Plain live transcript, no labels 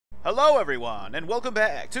Hello everyone, and welcome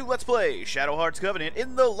back to Let's Play Shadow Hearts Covenant.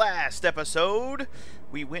 In the last episode,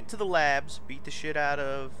 we went to the labs, beat the shit out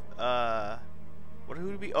of, who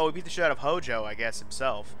did we, we beat the shit out of Hojo, I guess,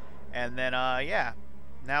 himself. And then, yeah,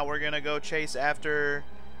 now we're gonna go chase after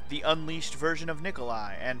the unleashed version of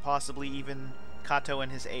Nikolai, and possibly even Kato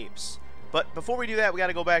and his apes. But before we do that, we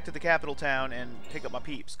gotta go back to the capital town and pick up my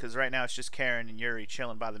peeps, because right now it's just Karen and Yuri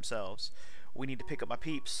chilling by themselves. We need to pick up my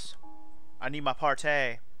peeps. I need my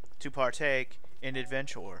partay to partake in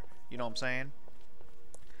adventure. You know what I'm saying?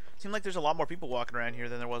 Seems like there's a lot more people walking around here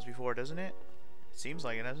than there was before, doesn't it? Seems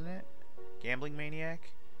like it, doesn't it? Gambling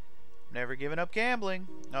maniac? Never giving up gambling.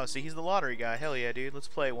 Oh, see, he's the lottery guy. Hell yeah, dude. Let's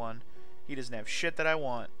play one. He doesn't have shit that I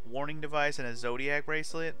want. Warning device and a zodiac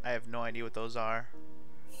bracelet? I have no idea what those are.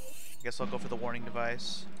 I guess I'll go for the warning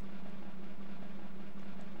device.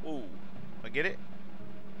 Ooh. I get it?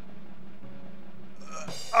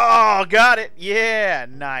 Oh, got it! Yeah!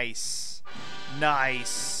 Nice.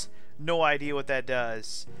 Nice. No idea what that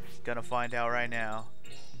does. Gonna find out right now.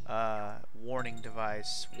 Warning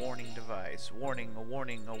device. Warning device. Warning, a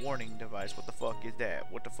warning device. What the fuck is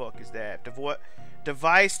that? What the fuck is that?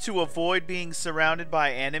 Device to avoid being surrounded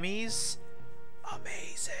by enemies?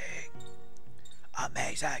 Amazing.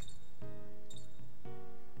 Amazing.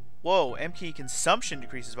 Whoa, M key consumption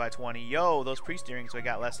decreases by 20. Yo, those priest earrings we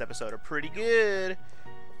got last episode are pretty good.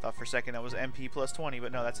 Thought for a second that was MP plus 20,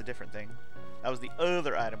 but no, that's a different thing. That was the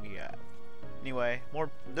other item we got. Anyway,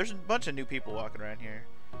 there's a bunch of new people walking around here.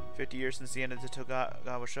 50 years since the end of the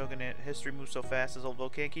Tokugawa shogunate. History moves so fast this old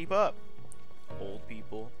folk can't keep up. Old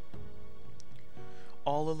people.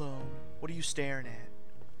 All alone. What are you staring at?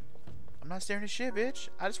 I'm not staring at shit, bitch.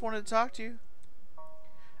 I just wanted to talk to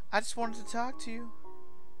you.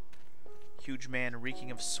 Huge man reeking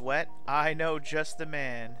of sweat. I know just the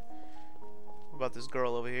man. What about this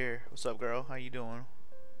girl over here? What's up, girl? How you doing?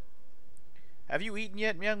 Have you eaten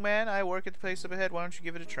yet, young man? I work at the place up ahead. Why don't you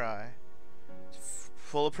give it a try? It's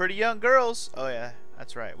full of pretty young girls. Oh yeah,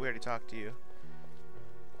 that's right. We already talked to you.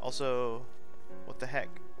 Also, what the heck?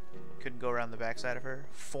 Couldn't go around the backside of her?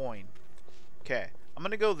 Fine. Okay, I'm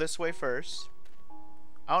gonna go this way first.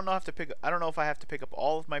 I don't know if I have to pick up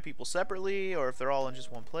all of my people separately or if they're all in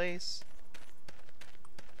just one place.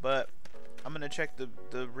 But I'm gonna check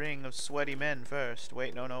the ring of sweaty men first.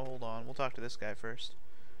 Wait, no, hold on. We'll talk to this guy first.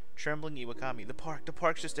 Trembling Iwakami. The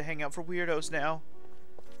park's just a hangout for weirdos now.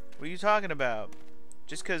 What are you talking about?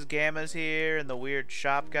 Just cause Gamma's here and the weird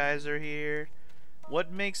shop guys are here,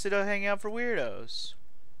 what makes it a hangout for weirdos?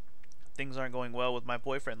 Things aren't going well with my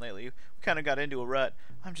boyfriend lately. We kinda got into a rut.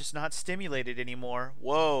 I'm just not stimulated anymore.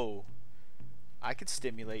 Whoa. I could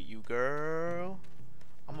stimulate you, girl.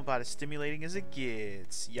 I'm about as stimulating as it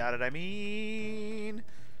gets. Yada what I mean.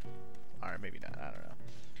 Alright, maybe not. I don't know.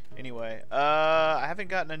 Anyway, I haven't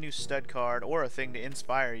gotten a new stud card or a thing to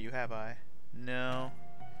inspire you, have I? No.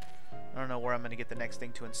 I don't know where I'm going to get the next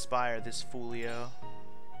thing to inspire this foolio.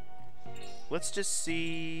 Let's just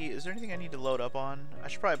see. Is there anything I need to load up on? I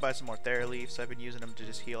should probably buy some more Thera-Leafs. I've been using them to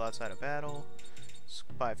just heal outside of battle. Let's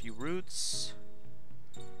buy a few roots.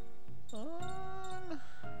 I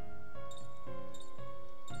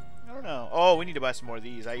don't know. Oh, we need to buy some more of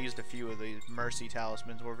these. I used a few of these Mercy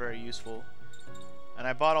Talismans. Were very useful. And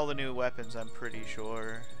I bought all the new weapons, I'm pretty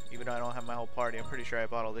sure. Even though I don't have my whole party, I'm pretty sure I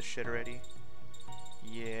bought all this shit already.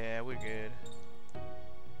 Yeah, we're good.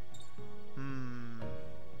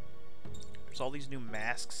 There's all these new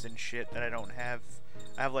masks and shit that I don't have.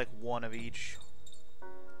 I have like one of each.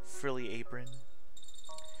 Frilly apron.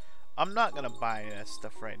 I'm not gonna buy that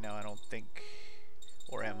stuff right now, I don't think.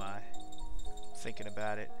 Or am I? Thinking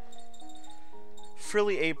about it.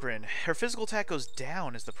 Frilly apron. Her physical attack goes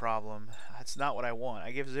down is the problem. That's not what I want.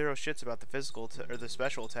 I give zero shits about the physical or the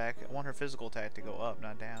special attack. I want her physical attack to go up,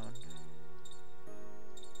 not down.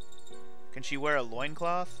 Can she wear a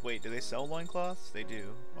loincloth? Wait, do they sell loincloths? They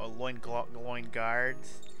do. Oh, loin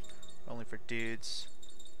guards. Only for dudes.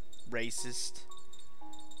 Racist.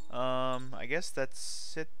 I guess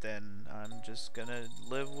that's it then. I'm just gonna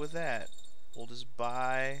live with that. We'll just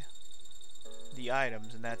buy the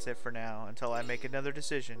items and that's it for now until I make another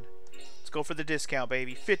decision. Let's go for the discount,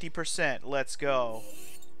 baby. 50%. Let's go.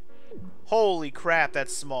 Holy crap,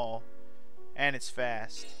 that's small. And it's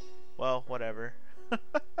fast. Well, whatever.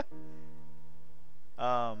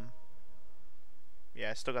 Yeah,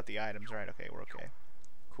 I still got the items, right? Okay, we're okay.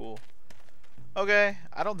 Cool. Okay,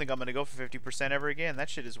 I don't think I'm gonna go for 50% ever again. That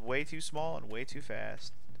shit is way too small and way too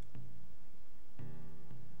fast.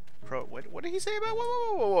 What did he say about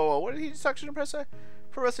whoa? What did he talk to press?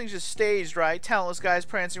 Pro wrestling's just staged, right? Talentless guys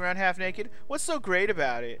prancing around half naked. What's so great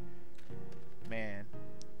about it? Man,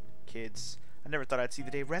 kids. I never thought I'd see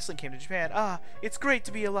the day wrestling came to Japan. Ah, it's great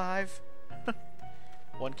to be alive.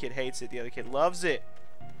 One kid hates it, the other kid loves it.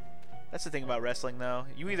 That's the thing about wrestling, though.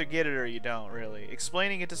 You either get it or you don't, really.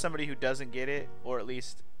 Explaining it to somebody who doesn't get it, or at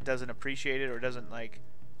least doesn't appreciate it, or doesn't like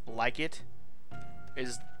it,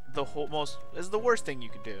 is the worst thing you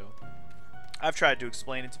could do. I've tried to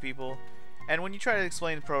explain it to people, and when you try to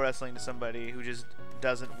explain pro wrestling to somebody who just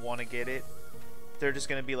doesn't want to get it, they're just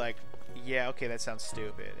gonna be like, yeah, okay, that sounds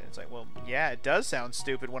stupid. And it's like, well, yeah, it does sound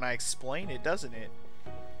stupid when I explain it, doesn't it?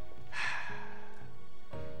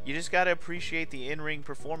 You just gotta appreciate the in-ring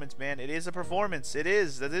performance, man. It is a performance. It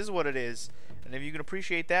is. That is what it is. And if you can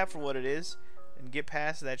appreciate that for what it is, and get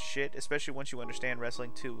past that shit, especially once you understand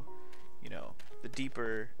wrestling too, you know, the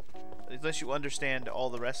deeper, unless you understand all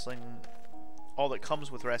the wrestling, all that comes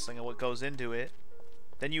with wrestling and what goes into it,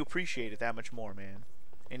 then you appreciate it that much more, man.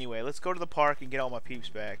 Anyway, let's go to the park and get all my peeps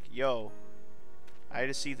back. Yo, I had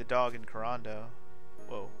to see the dog in Corando.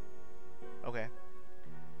 Whoa. Okay.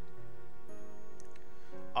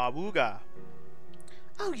 Awooga.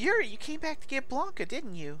 Oh, Yuri, you came back to get Blanca,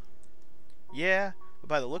 didn't you? Yeah, but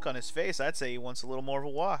by the look on his face, I'd say he wants a little more of a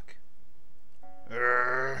walk.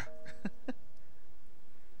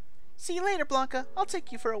 See you later, Blanca. I'll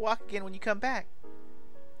take you for a walk again when you come back.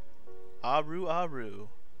 Aru, Aru.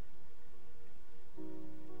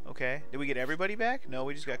 Okay, did we get everybody back? No,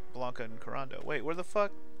 we just got Blanca and Corando. Wait, where the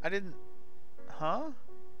fuck? I didn't... Huh?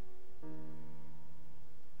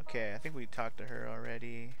 Okay, I think we talked to her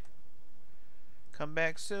already. Come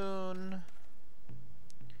back soon.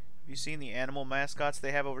 Have you seen the animal mascots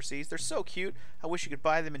they have overseas? They're so cute. I wish you could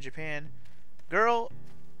buy them in Japan. Girl,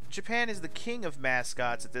 Japan is the king of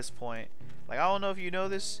mascots at this point. Like, I don't know if you know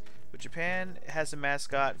this, but Japan has a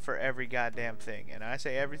mascot for every goddamn thing. And I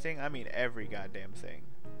say everything, I mean every goddamn thing.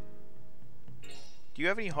 Do you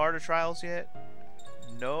have any harder trials yet?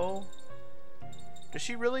 No? Does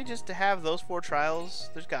she really just have those 4 trials?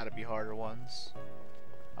 There's gotta be harder ones.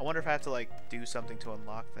 I wonder if I have to, like, do something to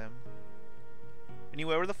unlock them.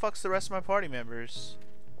 Anyway, where the fuck's the rest of my party members?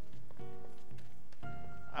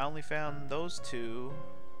 I only found those 2.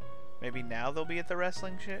 Maybe now they'll be at the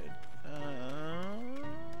wrestling shit? Let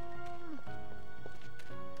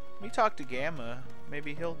me talk to Gamma.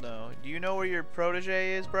 Maybe he'll know. Do you know where your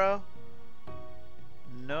protege is, bro?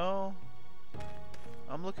 No?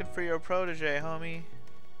 I'm looking for your protege, homie.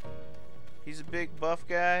 He's a big buff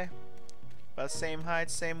guy. About same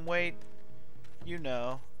height, same weight. You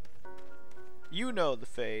know. You know the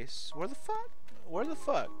face. Where the fuck? Where the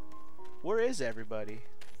fuck? Where is everybody?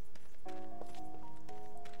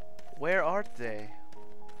 Where art they?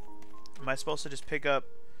 Am I supposed to just pick up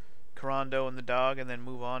Corando and the dog and then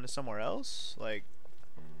move on to somewhere else? Like,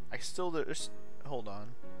 I still... Hold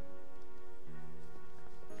on.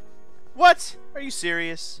 What? Are you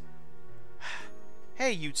serious?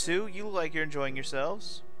 Hey, you two. You look like you're enjoying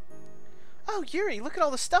yourselves. Oh, Yuri, look at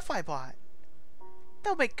all the stuff I bought.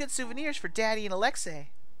 They'll make good souvenirs for Daddy and Alexei.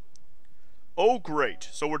 Oh, great.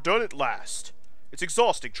 So we're done at last. It's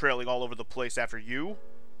exhausting trailing all over the place after you.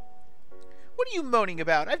 What are you moaning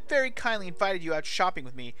about? I very kindly invited you out shopping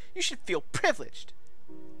with me. You should feel privileged.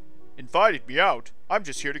 Invited me out? I'm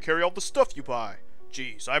just here to carry all the stuff you buy.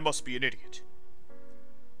 Jeez, I must be an idiot.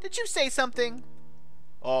 Did you say something?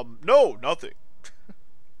 No, nothing.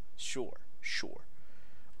 Sure.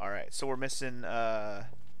 Alright, so we're missing,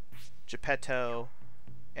 Geppetto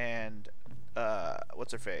and,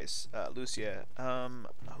 what's her face? Lucia.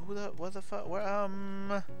 What the fuck?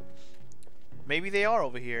 Where, maybe they are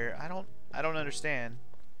over here. I don't understand.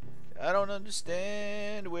 I don't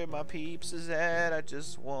understand where my peeps is at. I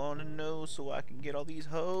just wanna know so I can get all these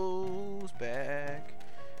hoes back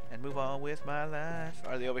and move on with my life.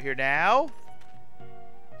 Are they over here now?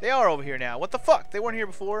 They are over here now. What the fuck? They weren't here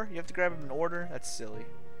before? You have to grab them in order? That's silly.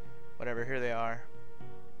 Whatever, here they are.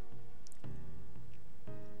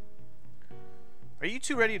 Are you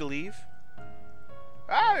two ready to leave?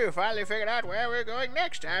 Oh, you finally figured out where we're going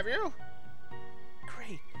next, have you?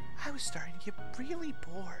 Great. I was starting to get really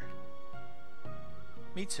bored.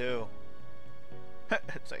 Me too.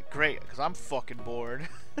 It's like, great, because I'm fucking bored.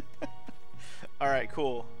 Alright,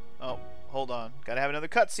 cool. Oh, hold on. Gotta have another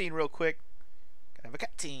cutscene real quick. Gotta have a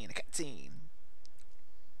cutscene.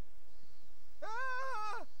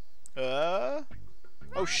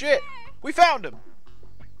 Oh shit! We found him!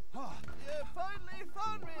 You finally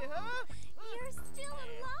found me, huh? You're still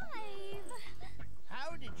alive!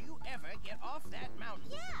 How did you ever get off that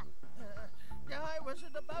mountain? Yeah! I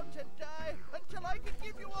wasn't about to die until I could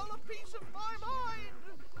give you all a piece of my mind!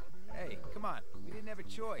 Hey, come on. We didn't have a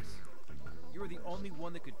choice. You were the only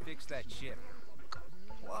one that could fix that ship.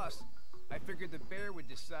 Plus, I figured the bear would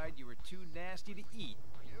decide you were too nasty to eat.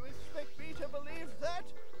 You expect me to believe that?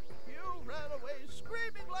 You ran away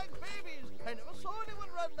screaming like babies. I never saw anyone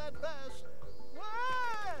run that fast.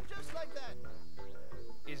 Wah! Just like that.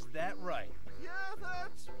 Is that right? Yeah,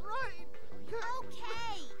 that's right.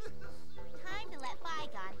 Okay. Time to let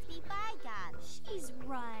bygones be bygones. She's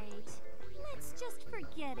right. Let's just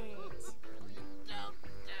forget it.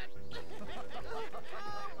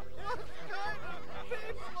 What kind of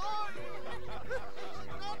people are you? This is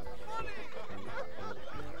not funny.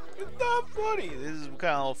 It's not funny. This is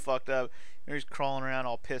kind of all fucked up. He's crawling around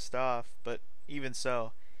all pissed off, but even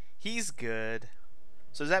so, he's good.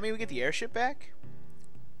 So does that mean we get the airship back?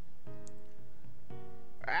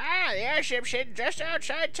 Ah, the airship's hidden just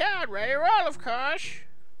outside town. Ready to roll, of course.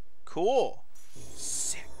 Cool.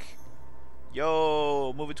 Sick.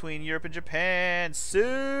 Yo, move between Europe and Japan.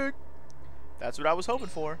 Sick. That's what I was hoping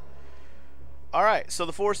for. Alright, so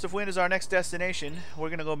the Forest of Wind is our next destination. We're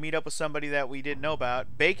going to go meet up with somebody that we didn't know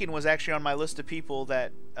about. Bacon was actually on my list of people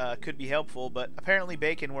that could be helpful, but apparently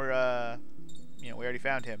Bacon, we already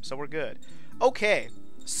found him, so we're good. Okay,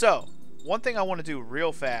 so one thing I want to do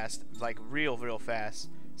real fast, like real fast,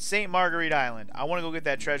 St. Marguerite Island. I want to go get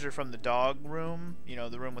that treasure from the dog room, you know,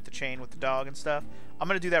 the room with the chain with the dog and stuff. I'm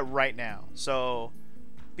going to do that right now. So,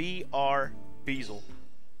 B.R. Beazle.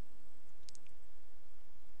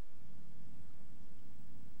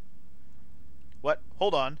 What?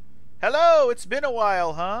 Hold on. Hello, it's been a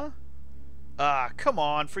while, huh? Ah, come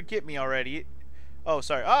on, forget me already. Oh,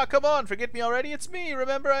 sorry. Ah, come on, forget me already. It's me.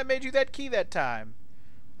 Remember I made you that key that time.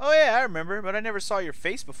 Oh, yeah, I remember, but I never saw your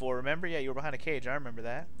face before, remember? Yeah, you were behind a cage. I remember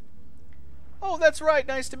that. Oh, that's right.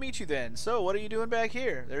 Nice to meet you then. So, what are you doing back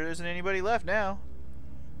here? There isn't anybody left now.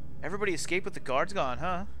 Everybody escaped with the guards gone,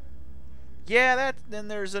 huh? Yeah, then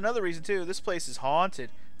there's another reason, too. This place is haunted.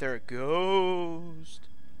 There are ghosts.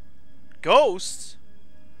 Ghosts?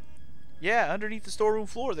 Yeah, underneath the storeroom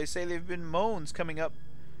floor. They say they've been moans coming up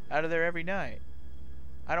out of there every night.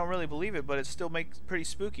 I don't really believe it, but it still makes pretty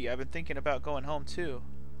spooky. I've been thinking about going home, too.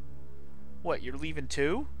 What, you're leaving,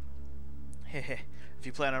 too? Heh. If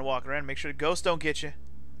you plan on walking around, make sure the ghosts don't get you.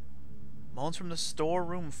 Moans from the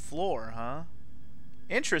storeroom floor, huh?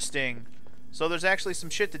 Interesting. So there's actually some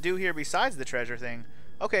shit to do here besides the treasure thing.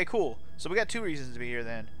 Okay, cool. So we got two reasons to be here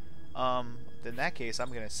then. In that case, I'm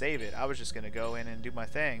going to save it. I was just going to go in and do my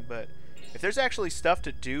thing, but if there's actually stuff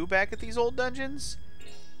to do back at these old dungeons,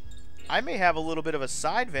 I may have a little bit of a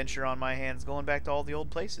side venture on my hands going back to all the old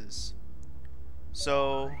places.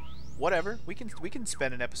 So, whatever. We can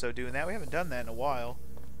spend an episode doing that. We haven't done that in a while.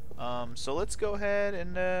 So let's go ahead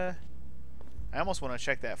and I almost want to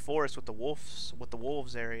check that forest with the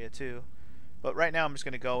wolves area too. But right now I'm just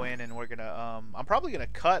going to go in and we're going to I'm probably going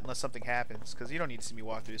to cut unless something happens, cuz you don't need to see me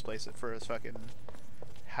walk through this place for a fucking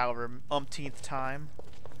however umpteenth time.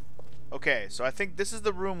 Okay, so I think this is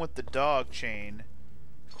the room with the dog chain.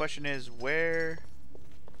 The question is where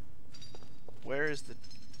is the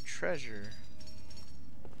treasure?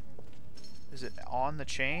 Is it on the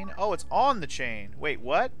chain? Oh, it's on the chain. Wait,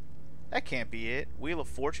 what? That can't be it. Wheel of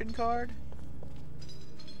Fortune card?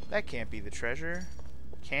 That can't be the treasure.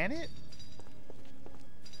 Can it?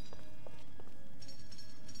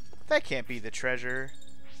 That can't be the treasure.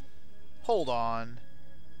 Hold on.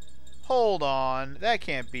 Hold on. That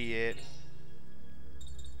can't be it.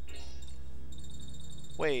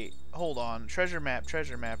 Wait, hold on. Treasure map,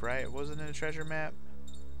 right? Wasn't it a treasure map?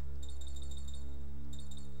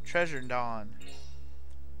 Treasure Dawn.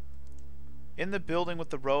 In the building with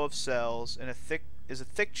the row of cells and a thick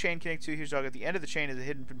chain connected to a huge dog. At the end of the chain is a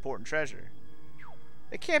hidden important treasure.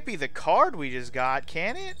 It can't be the card we just got,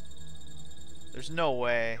 can it? There's no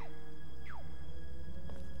way.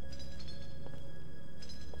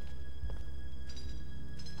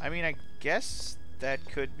 I mean, I guess that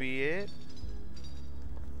could be it.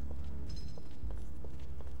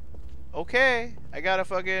 Okay, I got a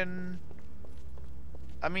fucking...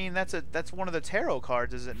 I mean, that's one of the tarot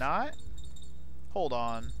cards, is it not? Hold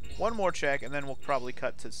on. One more check, and then we'll probably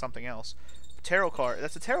cut to something else. Tarot card.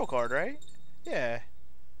 That's a tarot card, right? Yeah.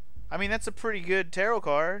 I mean, that's a pretty good tarot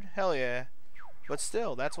card. Hell yeah. But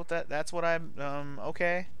still, that's what I'm,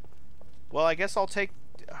 okay. Well, I guess I'll take...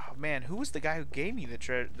 Oh, man, who was the guy who gave me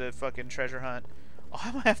the fucking treasure hunt? Oh,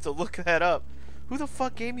 I might have to look that up. Who the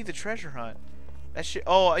fuck gave me the treasure hunt? That shit...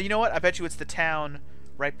 Oh, you know what? I bet you it's the town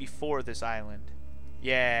right before this island.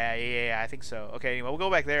 Yeah, I think so. Okay, anyway, we'll go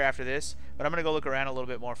back there after this, but I'm gonna go look around a little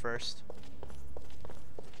bit more first.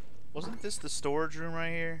 Wasn't this the storage room right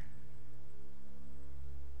here?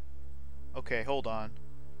 Okay, hold on.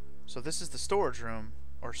 So this is the storage room,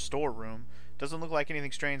 or storeroom. Doesn't look like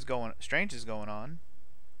anything strange is going on.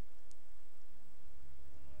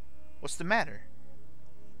 What's the matter?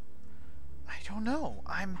 I don't know.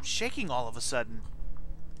 I'm shaking all of a sudden.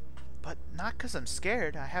 But not 'cause I'm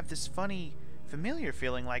scared. I have this funny, familiar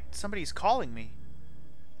feeling like somebody's calling me.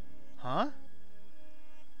 Huh?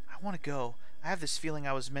 I want to go. I have this feeling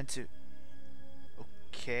I was meant to...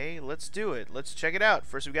 Okay, let's do it. Let's check it out.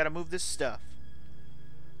 First we gotta move this stuff.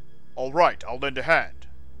 Alright, I'll lend a hand.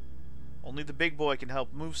 Only the big boy can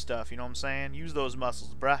help move stuff, you know what I'm saying? Use those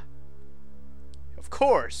muscles, bruh. Of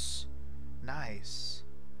course! Nice.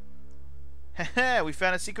 Haha, we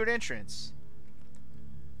found a secret entrance.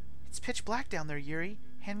 It's pitch black down there, Yuri.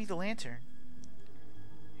 Hand me the lantern.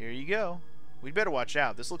 Here you go. We'd better watch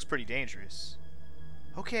out. This looks pretty dangerous.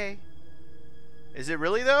 Okay. Is it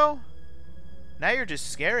really, though? Now you're just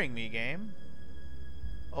scaring me, game.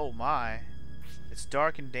 Oh, my. It's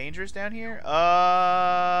dark and dangerous down here?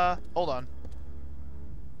 Hold on.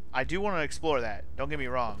 I do want to explore that. Don't get me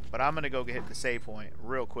wrong. But I'm going to go hit the save point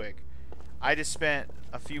real quick. I just spent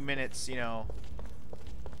a few minutes, you know...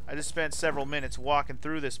 I just spent several minutes walking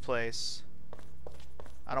through this place.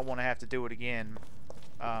 I don't want to have to do it again.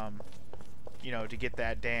 You know, to get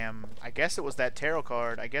that damn... I guess it was that tarot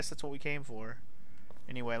card. I guess that's what we came for.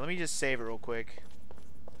 Anyway, let me just save it real quick.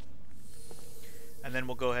 And then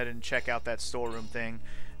we'll go ahead and check out that storeroom thing.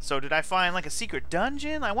 So did I find like a secret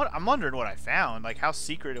dungeon? I'm wondering what I found. Like how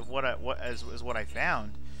secret of what I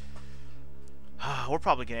found. We're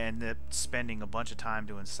probably gonna end up spending a bunch of time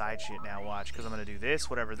doing side shit now. Watch, because I'm gonna do this,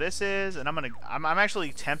 whatever this is, and I'm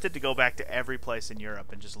actually tempted to go back to every place in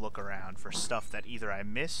Europe and just look around for stuff that either I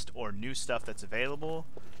missed or new stuff that's available.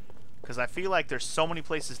 Because I feel like there's so many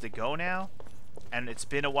places to go now, and it's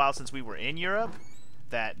been a while since we were in Europe,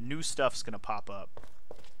 that new stuff's gonna pop up.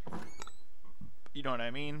 You know what I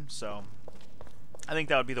mean? So I think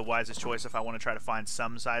that would be the wisest choice if I want to try to find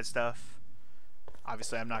some side stuff.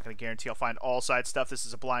 Obviously, I'm not going to guarantee I'll find all side stuff. This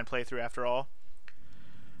is a blind playthrough after all.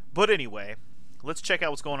 But anyway, let's check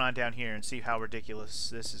out what's going on down here and see how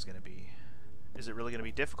ridiculous this is going to be. Is it really going to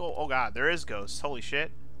be difficult? Oh god, there is ghosts. Holy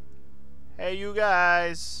shit. Hey, you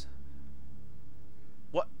guys.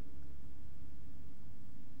 What?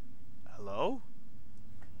 Hello?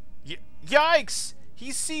 Yikes!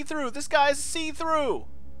 He's see-through! This guy's see-through!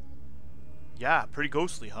 Yeah, pretty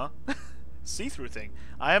ghostly, huh? See-through thing.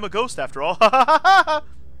 I am a ghost after all.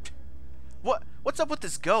 What's up with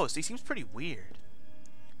this ghost? He seems pretty weird.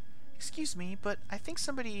 Excuse me, but I think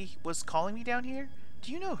somebody was calling me down here.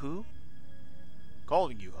 Do you know who?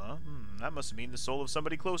 Calling you, huh? That must mean the soul of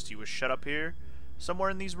somebody close to you was shut up here, somewhere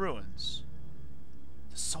in these ruins.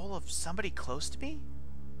 The soul of somebody close to me?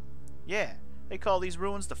 Yeah, they call these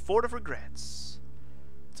ruins the Fort of Regrets.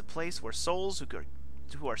 It's a place where souls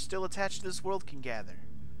who are still attached to this world can gather.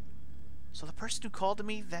 So the person who called to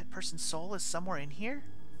me, that person's soul is somewhere in here?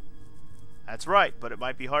 That's right, but it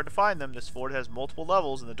might be hard to find them. This fort has multiple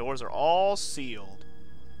levels and the doors are all sealed.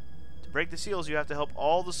 To break the seals, you have to help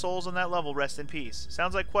all the souls on that level rest in peace.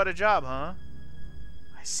 Sounds like quite a job, huh?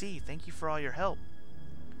 I see. Thank you for all your help.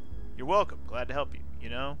 You're welcome. Glad to help you, you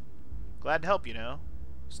know? Glad to help, you know?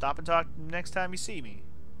 Stop and talk next time you see me.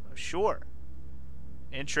 Oh, sure.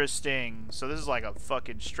 Interesting. So this is like a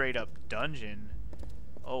fucking straight up dungeon.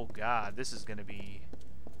 Oh god, this is gonna be...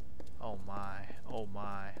 Oh my, oh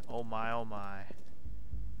my, oh my, oh my.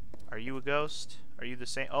 Are you a ghost? Are you the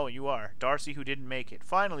same? Oh, you are. Darcy who didn't make it.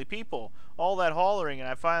 Finally, people! All that hollering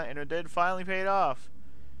and it did finally paid off.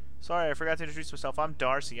 Sorry, I forgot to introduce myself. I'm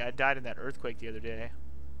Darcy. I died in that earthquake the other day.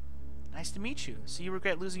 Nice to meet you. So you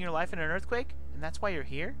regret losing your life in an earthquake? And that's why you're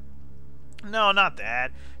here? No, not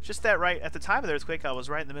that. Just that right at the time of the earthquake, I was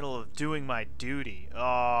right in the middle of doing my duty.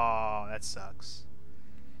 Oh, that sucks.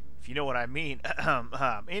 If you know what I mean.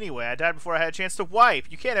 Anyway, I died before I had a chance to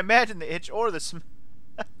wipe. You can't imagine the itch or the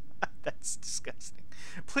That's disgusting.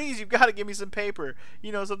 Please, you've got to give me some paper.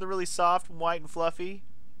 You know, something really soft and white and fluffy?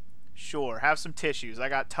 Sure, have some tissues. I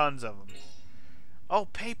got tons of them. Oh,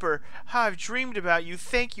 paper. How I've dreamed about you.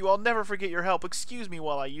 Thank you. I'll never forget your help. Excuse me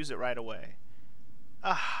while I use it right away.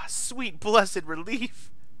 Ah, sweet blessed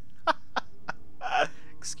relief.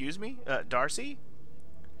 Excuse me? Darcy?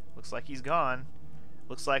 Looks like he's gone.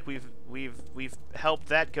 Looks like we've helped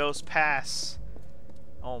that ghost pass.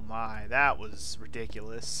 Oh my, that was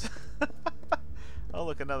ridiculous. Oh,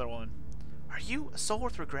 look, another one. Are you a soul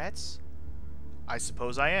with regrets? I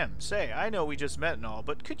suppose I am. Say, I know we just met and all,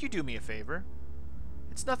 but could you do me a favor?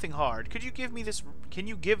 It's nothing hard. Could you give me this? Can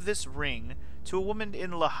you give this ring to a woman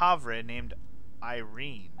in Le Havre named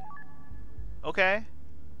Irene? Okay.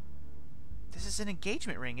 This is an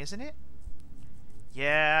engagement ring, isn't it?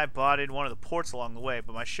 Yeah, I bought it in one of the ports along the way,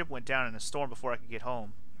 but my ship went down in a storm before I could get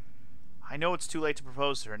home. I know it's too late to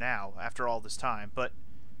propose to her now, after all this time, but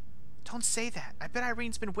Don't say that. I bet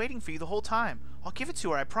Irene's been waiting for you the whole time. I'll give it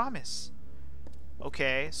to her, I promise.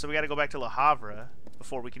 Okay, so we gotta go back to Le Havre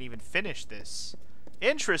before we can even finish this.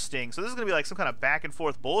 Interesting. So this is gonna be like some kind of back and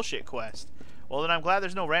forth bullshit quest. Well, then I'm glad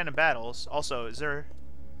there's no random battles. Also, is there...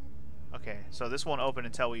 Okay, so this won't open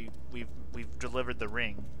until we've delivered the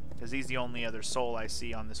ring. Because he's the only other soul I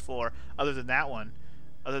see on this floor, other than that one.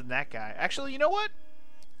 Other than that guy. Actually, you know what?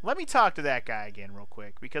 Let me talk to that guy again real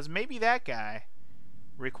quick. Because maybe that guy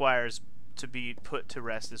requires to be put to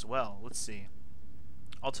rest as well. Let's see.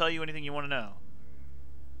 I'll tell you anything you want to know.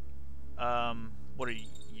 What are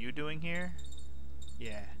you doing here?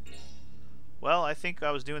 Yeah. Well, I think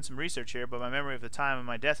I was doing some research here, but my memory of the time of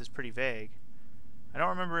my death is pretty vague. I don't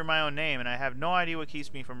remember my own name, and I have no idea what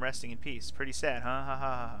keeps me from resting in peace. Pretty sad, huh? Ha ha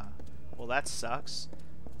ha ha. Well, that sucks.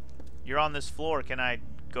 You're on this floor. Can I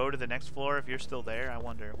go to the next floor if you're still there? I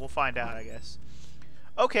wonder. We'll find out, I guess.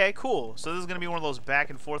 Okay, cool. So this is going to be one of those back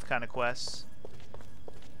and forth kind of quests.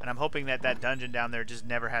 And I'm hoping that that dungeon down there just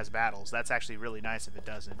never has battles. That's actually really nice if it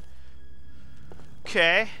doesn't.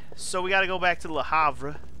 Okay, so we got to go back to Le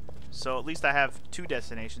Havre. So at least I have 2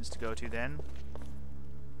 destinations to go to then.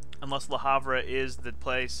 Unless Le Havre is the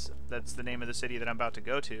place, that's the name of the city that I'm about to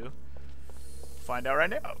go to. Find out right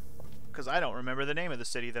now. Because I don't remember the name of the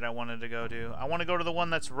city that I wanted to go to. I want to go to the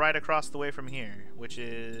one that's right across the way from here. Which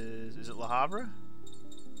is it Le Havre?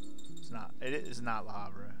 It's not. It is not Le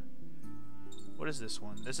Havre. What is this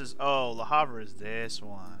one? This is, oh, Le Havre is this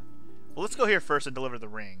one. Well, let's go here first and deliver the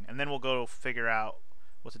ring. And then we'll go figure out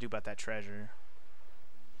what to do about that treasure.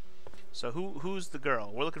 So who's the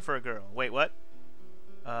girl? We're looking for a girl. Wait, what?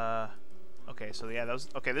 Okay, so yeah, that was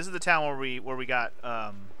okay. This is the town where we got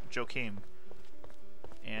Joachim.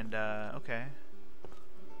 And okay.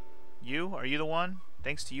 Are you the one?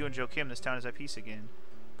 Thanks to you and Joachim, this town is at peace again.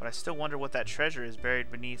 But I still wonder what that treasure is buried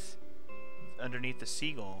underneath the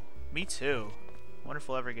seagull. Me too. Wonder if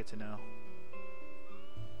we'll ever get to know.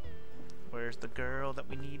 Where's the girl that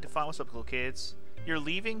we need to find? What's up, little kids? You're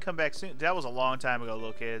leaving? Come back soon. That was a long time ago,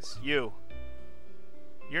 little kids. You're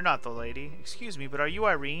not the lady. Excuse me, but are you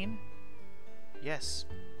Irene? Yes.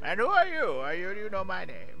 And who are you? Do you know my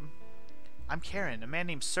name? I'm Karen. A man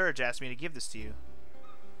named Serge asked me to give this to you.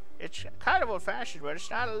 It's kind of old-fashioned, but it's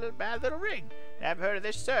not a bad little ring. Never heard of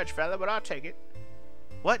this Serge fella, but I'll take it.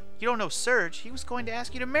 What? You don't know Serge? He was going to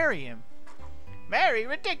ask you to marry him. Marry?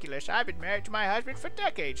 Ridiculous. I've been married to my husband for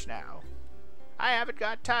decades now. I haven't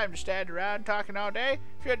got time to stand around talking all day.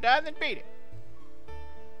 If you're done, then beat it.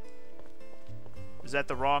 Is that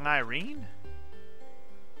the wrong Irene?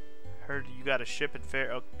 Heard you got a ship in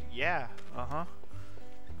fair... Oh, yeah. Uh-huh.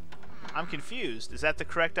 I'm confused. Is that the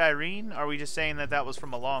correct Irene? Are we just saying that that was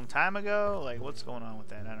from a long time ago? Like, what's going on with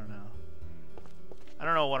that? I don't know. I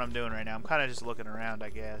don't know what I'm doing right now. I'm kind of just looking around, I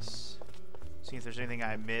guess. Seeing if there's anything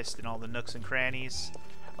I missed in all the nooks and crannies.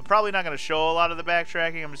 I'm probably not going to show a lot of the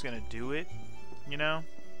backtracking. I'm just going to do it, you know?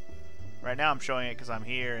 Right now I'm showing it because I'm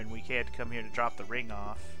here and we can't come here to drop the ring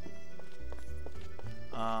off.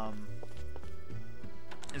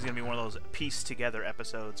 It's going to be one of those pieced together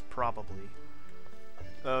episodes, probably.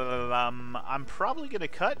 I'm probably going to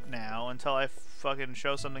cut now until I fucking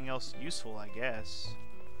show something else useful, I guess.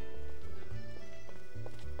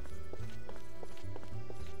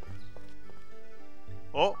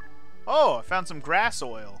 Oh! Oh, I found some grass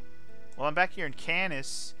oil. Well, I'm back here in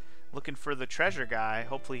Canis looking for the treasure guy.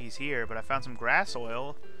 Hopefully he's here, but I found some grass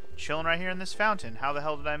oil chilling right here in this fountain. How the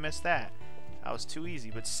hell did I miss that? That was too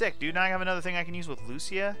easy, but sick, dude. Now I have another thing I can use with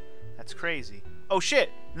Lucia? That's crazy. Oh,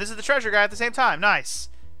 shit! And this is the treasure guy at the same time. Nice!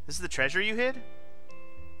 This is the treasure you hid?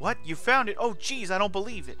 What? You found it? Oh, jeez, I don't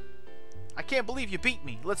believe it. I can't believe you beat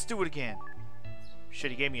me. Let's do it again.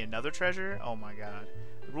 Shit, he gave me another treasure? Oh, my God.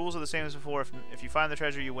 The rules are the same as before. If you find the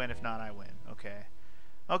treasure, you win. If not, I win. Okay.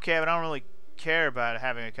 Okay, but I don't really care about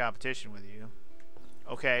having a competition with you.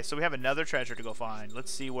 Okay, so we have another treasure to go find.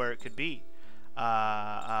 Let's see where it could be.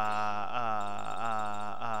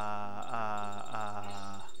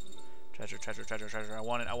 Treasure, treasure, treasure, treasure. I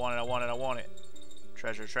want it, I want it, I want it, I want it.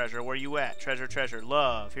 Treasure, treasure, where you at? Treasure, treasure,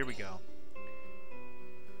 love. Here we go.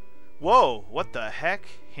 Whoa, what the heck?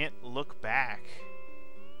 Hint, look back.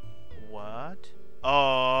 What?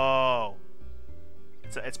 Oh.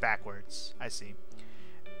 It's backwards. I see.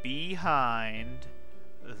 Behind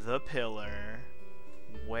the pillar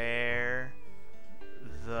where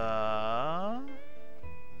the...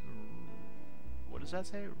 What does that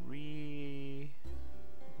say?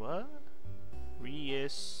 What?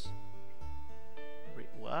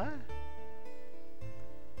 What?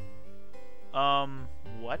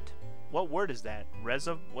 What? What word is that?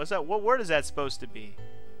 What's that? What word is that supposed to be?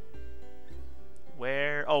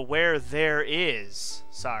 Where? Oh, where there is.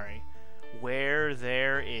 Sorry. where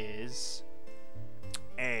there is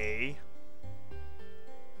a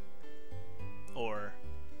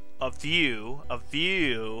view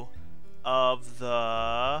of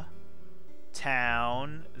the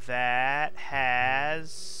town that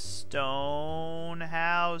has stone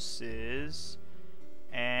houses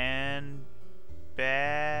and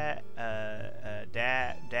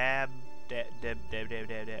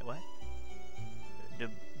what?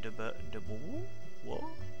 What?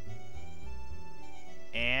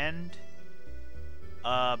 And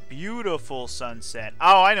a beautiful sunset.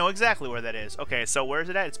 Oh, I know exactly where that is. Okay, so where's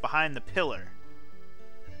it at? It's behind the pillar.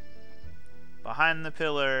 Behind the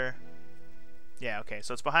pillar. Yeah, okay,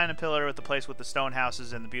 so it's behind the pillar with the place with the stone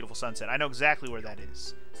houses and the beautiful sunset. I know exactly where that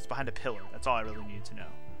is. It's behind a pillar. That's all I really needed to know.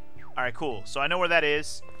 Alright, cool. So I know where that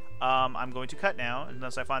is. I'm going to cut now,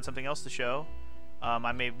 unless I find something else to show.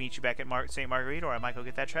 I may meet you back at St. Marguerite, or I might go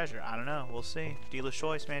get that treasure. I don't know. We'll see. Dealer's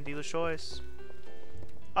choice, man. Dealer's choice.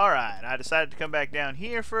 Alright, I decided to come back down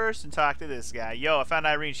here first and talk to this guy. Yo, I found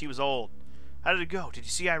Irene. She was old. How did it go? Did you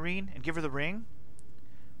see Irene and give her the ring?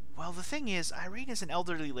 Well, the thing is, Irene is an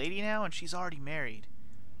elderly lady now, and she's already married.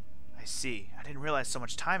 I see. I didn't realize so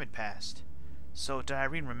much time had passed. So, did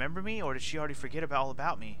Irene remember me, or did she already forget all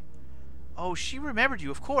about me? Oh, she remembered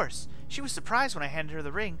you, of course. She was surprised when I handed her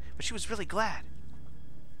the ring, but she was really glad.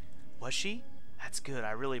 Was she? That's good.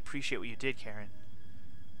 I really appreciate what you did, Karen.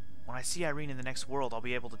 When I see Irene in the next world, I'll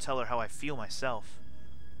be able to tell her how I feel myself.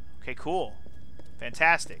 Okay, cool.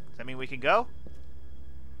 Fantastic. Does that mean we can go?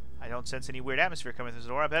 I don't sense any weird atmosphere coming through the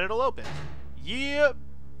door. I bet it'll open. Yep.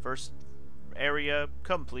 First area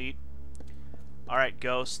complete. Alright,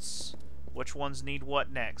 ghosts. Which ones need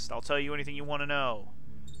what next? I'll tell you anything you want to know.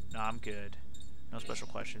 No, I'm good. No special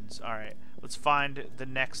questions. Alright, let's find the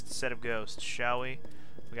next set of ghosts, shall we?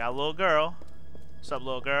 We got a little girl. What's up,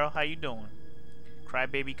 little girl? How you doing?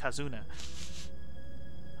 Crybaby Kazuna.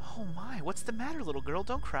 Oh my, what's the matter, little girl?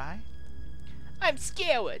 Don't cry. I'm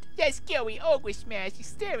scared. That scary ogress mask is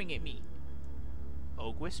staring at me.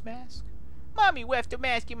 Ogress mask? Mommy left the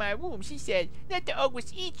mask in my room. She said, let the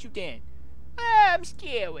ogress eat you then. I'm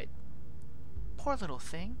scared. Poor little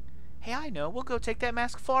thing. Hey, I know. We'll go take that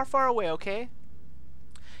mask far, far away, okay?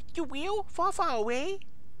 You will? Far, far away?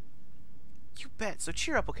 You bet. So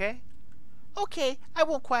cheer up, okay? Okay, I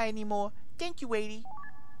won't cry anymore. Thank you, Wadey.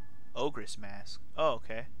 Ogress mask. Oh,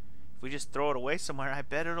 okay. If we just throw it away somewhere, I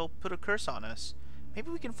bet it'll put a curse on us. Maybe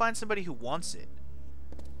we can find somebody who wants it.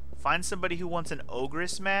 Find somebody who wants an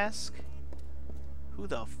ogress mask? Who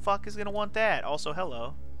the fuck is gonna want that? Also,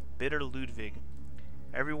 hello. Bitter Ludwig.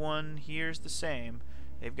 Everyone here's the same.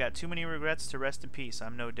 They've got too many regrets to rest in peace.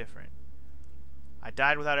 I'm no different. I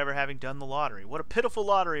died without ever having done the lottery. What a pitiful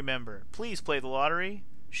lottery member. Please play the lottery.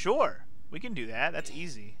 Sure. We can do that. That's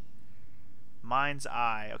easy. Mind's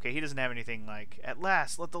Eye. Okay, he doesn't have anything like, at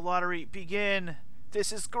last, let the lottery begin.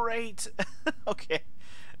 This is great. Okay,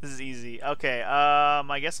 this is easy. Okay,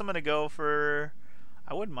 I guess I'm gonna go for,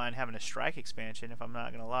 I wouldn't mind having a strike expansion if I'm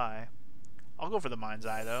not gonna lie. I'll go for the Mind's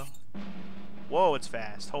Eye though. Whoa, it's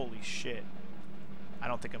fast. Holy shit. I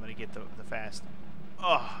don't think I'm gonna get the fast.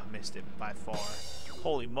 Oh, missed it by far.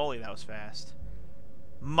 Holy moly, that was fast.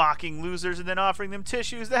 Mocking losers and then offering them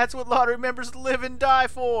tissues. That's what lottery members live and die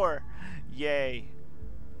for. Yay.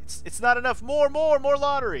 It's not enough. More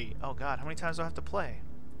lottery. Oh god, how many times do I have to play?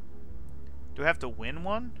 Do I have to win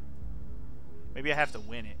one? Maybe I have to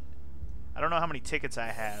win it. I don't know how many tickets I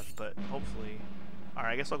have, but hopefully.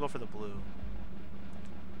 Alright, I guess I'll go for the blue.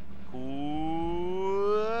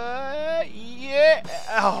 Ooh, yeah.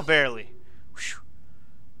 Oh, barely. Whew.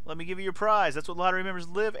 Let me give you your prize. That's what lottery members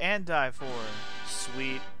live and die for.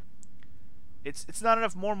 Sweet. It's not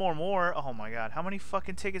enough. More. Oh my god. How many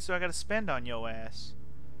fucking tickets do I gotta spend on yo ass?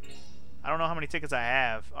 I don't know how many tickets I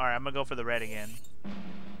have. Alright, I'm gonna go for the red again.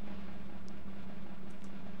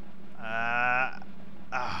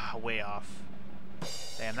 Way off.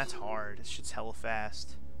 Damn, that's hard. This shit's hella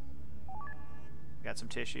fast. Got some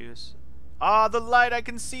tissues. Ah, the light! I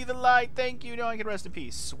can see the light! Thank you! No, I can rest in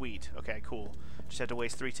peace. Sweet. Okay, cool. Just had to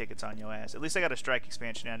waste 3 tickets on yo ass. At least I got a strike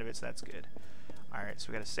expansion out of it, so that's good. Alright, so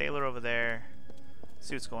we got a sailor over there. Let's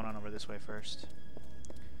see what's going on over this way first.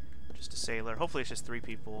 Just a sailor. Hopefully it's just 3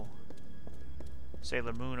 people.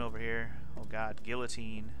 Sailor Moon over here. Oh god,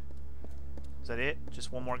 guillotine. Is that it?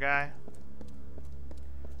 Just one more guy?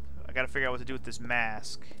 I gotta figure out what to do with this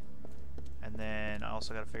mask. And then I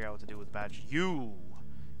also gotta figure out what to do with badge. You!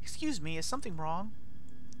 Excuse me, is something wrong?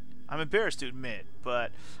 I'm embarrassed to admit,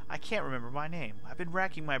 but I can't remember my name. I've been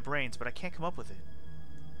racking my brains, but I can't come up with it.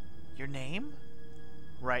 Your name?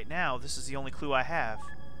 Right now, this is the only clue I have.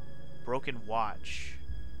 Broken watch.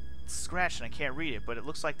 It's scratched and I can't read it, but it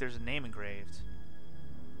looks like there's a name engraved.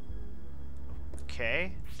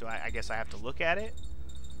 Okay. I guess I have to look at it?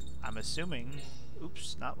 I'm assuming.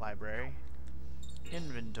 Oops, not library.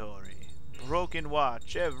 Inventory. Broken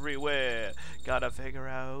watch everywhere. Gotta figure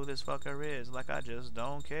out who this fucker is, like I just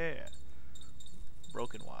don't care.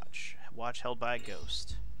 Broken watch. Watch held by a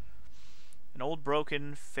ghost. An old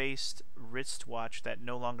broken-faced wristwatch that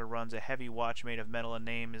no longer runs. A heavy watch made of metal. A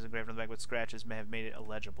name is engraved on the back, but scratches may have made it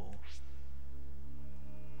illegible.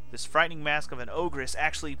 This frightening mask of an ogress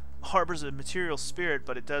actually harbors a material spirit,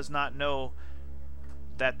 but it does not know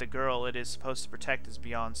that the girl it is supposed to protect is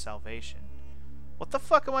beyond salvation. What the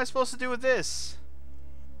fuck am I supposed to do with this?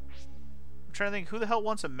 I'm trying to think, who the hell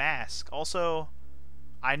wants a mask? Also,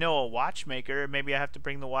 I know a watchmaker. Maybe I have to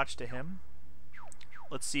bring the watch to him.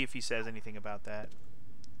 Let's see if he says anything about that.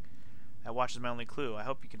 That watch is my only clue. I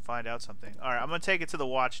hope you can find out something. Alright, I'm gonna take it to the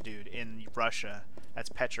watch dude in Russia. That's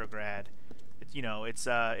Petrograd. You know, it's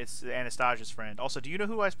Anastasia's friend. Also, do you know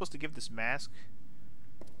who I'm supposed to give this mask?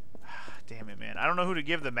 Damn it, man. I don't know who to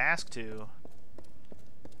give the mask to.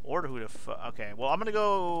 Or who to okay, well, I'm gonna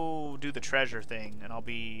go do the treasure thing, and I'll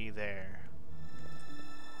be there.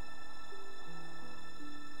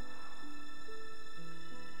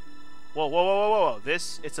 Whoa, whoa, whoa, whoa, whoa.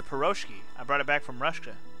 It's a pierogi. I brought it back from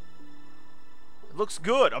Russia. It looks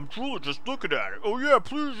good. I'm truly just looking at it. Oh, yeah,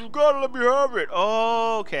 please, you gotta let me have it.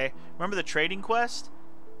 Oh, okay. Remember the trading quest?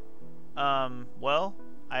 Well,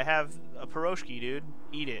 I have a pierogi, dude.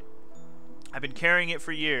 Eat it. I've been carrying it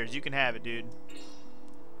for years. You can have it, dude.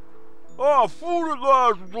 Oh, food at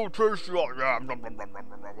last. It's so tasty. Oh, yeah.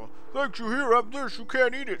 Thanks, you here. Have this. You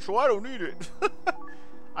can't eat it, so I don't eat it.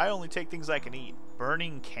 I only take things I can eat.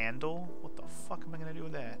 Burning candle? What the fuck am I gonna do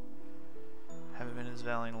with that? Haven't been in this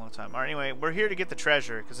valley in a long time. Alright, anyway, we're here to get the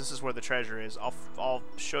treasure, because this is where the treasure is. I'll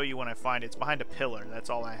show you when I find it. It's behind a pillar. That's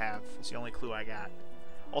all I have. It's the only clue I got.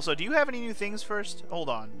 Also, do you have any new things first? Hold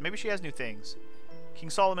on. Maybe she has new things. King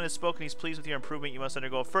Solomon has spoken. He's pleased with your improvement. You must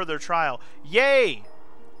undergo a further trial. Yay!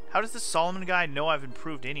 How does this Solomon guy know I've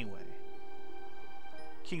improved anyway?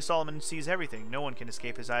 King Solomon sees everything. No one can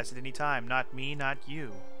escape his eyes at any time. Not me, not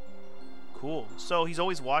you. Cool. So he's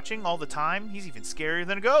always watching all the time? He's even scarier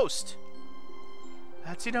than a ghost.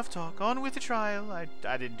 That's enough talk. On with the trial. I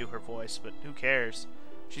didn't do her voice, but who cares?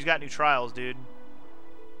 She's got new trials, dude.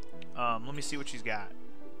 Let me see what she's got.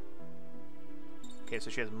 Okay, so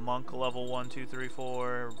she has Monk level 1, 2, 3,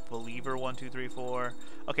 4. Believer 1, 2, 3, 4.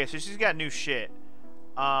 Okay, so she's got new shit.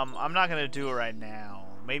 I'm not gonna do it right now.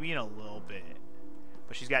 Maybe in a little bit.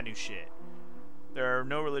 But she's got new shit. There are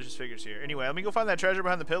no religious figures here. Anyway, let me go find that treasure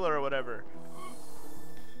behind the pillar or whatever.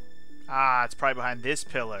 Ah, it's probably behind this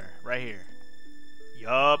pillar. Right here.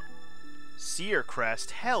 Yup. Seer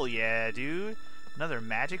Crest. Hell yeah, dude. Another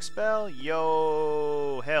magic spell?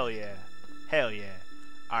 Yo. Hell yeah. Hell yeah.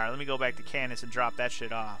 Alright, let me go back to Candace and drop that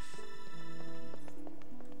shit off.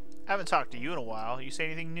 I haven't talked to you in a while. You say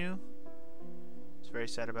anything new? It's very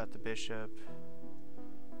sad about the bishop.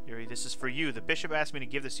 Yuri, this is for you. The bishop asked me to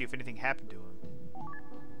give this to you if anything happened to him.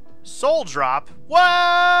 Soul drop?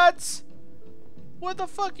 What? What the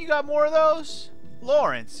fuck? You got more of those?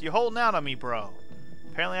 Lawrence, you're holding out on me, bro.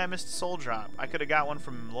 Apparently I missed a soul drop. I could have got one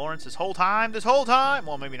from Lawrence this whole time? This whole time?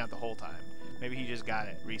 Well, maybe not the whole time. Maybe he just got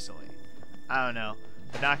it recently. I don't know.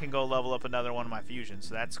 But now I can go level up another one of my fusions,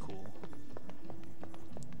 so that's cool.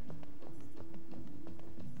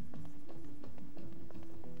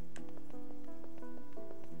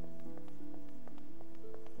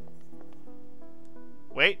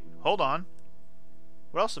 Wait, hold on.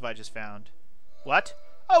 What else have I just found? What?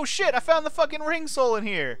 Oh shit, I found the fucking ring soul in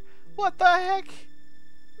here! What the heck?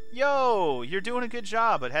 Yo, you're doing a good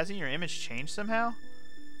job, but hasn't your image changed somehow?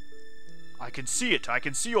 I can see it. I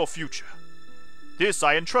can see your future. This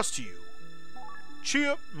I entrust to you.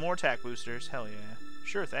 Cheer. More attack boosters. Hell yeah.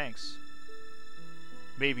 Sure, thanks.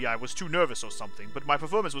 Maybe I was too nervous or something, but my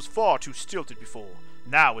performance was far too stilted before.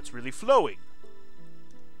 Now it's really flowing.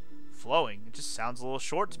 Flowing? It just sounds a little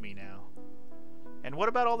short to me now. And what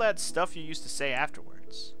about all that stuff you used to say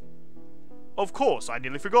afterwards? Of course, I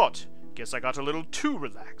nearly forgot. Guess I got a little too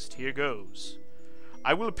relaxed. Here goes.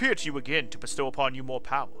 I will appear to you again to bestow upon you more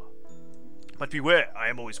power. But beware, I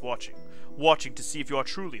am always watching. Watching to see if you are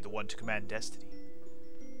truly the one to command destiny.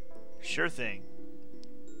 Sure thing.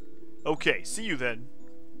 Okay, see you then.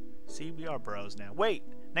 See, we are bros now. Wait,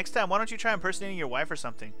 next time, why don't you try impersonating your wife or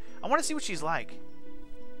something? I want to see what she's like.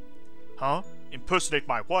 Huh? Impersonate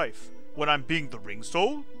my wife? When I'm being the ring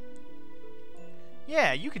soul?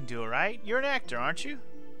 Yeah, you can do it, right? You're an actor, aren't you?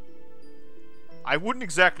 I wouldn't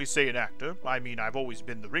exactly say an actor. I mean, I've always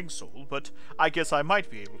been the ring soul, but I guess I might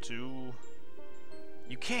be able to...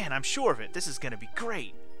 You can, I'm sure of it. This is gonna be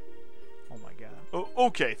great. Oh my god. Oh,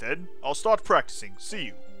 okay then. I'll start practicing.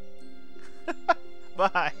 See you.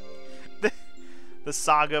 Bye. The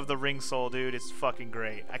saga of the ring soul, dude. It's fucking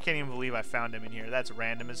great. I can't even believe I found him in here. That's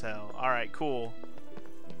random as hell. Alright, cool.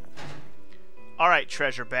 Alright,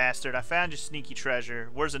 treasure bastard. I found your sneaky treasure.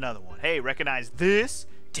 Where's another one? Hey, recognize this?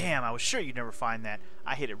 Damn, I was sure you'd never find that.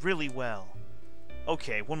 I hit it really well.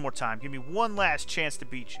 Okay, one more time. Give me one last chance to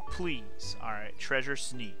beat you, please. Alright, treasure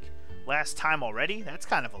sneak. Last time already? That's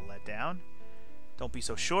kind of a letdown. Don't be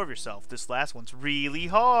so sure of yourself. This last one's really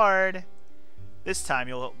hard. This time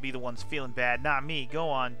you'll be the ones feeling bad, not me. Go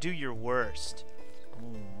on, do your worst.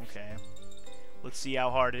 Ooh, okay. Let's see how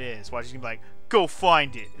hard it is. Watch, he's gonna be like, go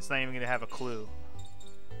find it. It's not even gonna have a clue.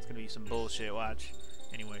 It's gonna be some bullshit, watch.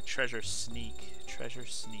 Anyway, treasure sneak. Treasure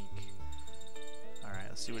sneak. Alright,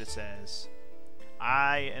 let's see what it says.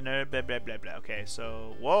 Blah, blah, blah, blah. Okay,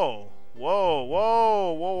 so, whoa. Whoa,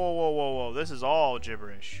 whoa, whoa, whoa, whoa, whoa, whoa. This is all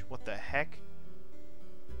gibberish. What the heck?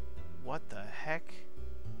 What the heck?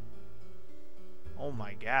 Oh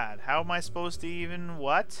my god. How am I supposed to even...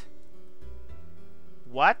 What?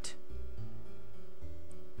 What?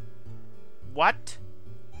 What?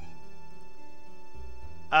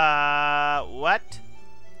 What?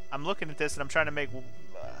 I'm looking at this and I'm trying to make...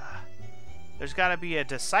 there's gotta be a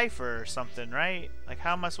decipher or something, right? Like,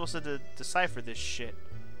 how am I supposed to decipher this shit?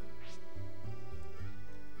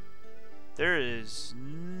 There is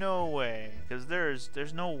no way, because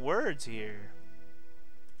there's no words here.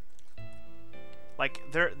 Like,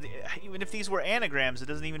 even if these were anagrams, it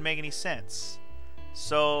doesn't even make any sense.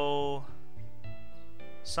 So,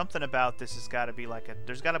 something about this has got to be like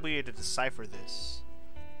there's got to be a way to decipher this.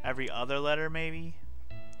 Every other letter, maybe?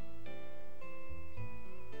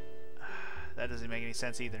 That doesn't make any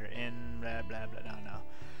sense either. In blah blah blah. No.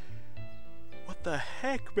 What the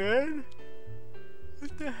heck, man?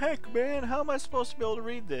 What the heck, man? How am I supposed to be able to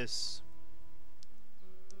read this?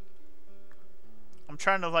 I'm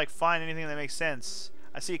trying to like find anything that makes sense.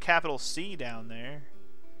 I see a capital C down there.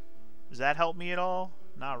 Does that help me at all?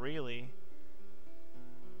 Not really.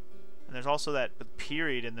 And there's also that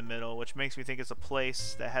period in the middle, which makes me think it's a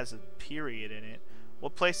place that has a period in it.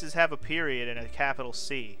 What places have a period and a capital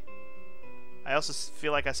C? I also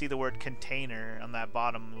feel like I see the word container on that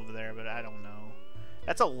bottom over there, but I don't know.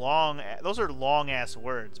 That's a long... Those are long-ass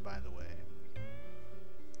words, by the way.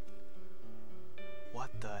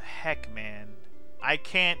 What the heck, man? I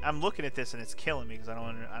can't... I'm looking at this and it's killing me because I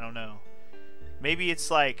don't know. Maybe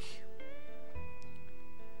it's like...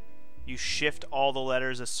 You shift all the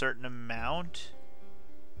letters a certain amount?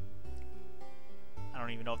 I don't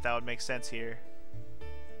even know if that would make sense here.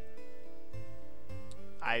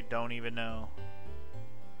 I don't even know.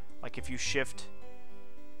 Like if you shift...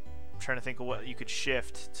 I'm trying to think of what you could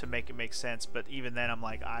shift to make it make sense, but even then I'm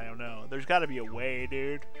like, I don't know. There's got to be a way,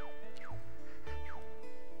 dude.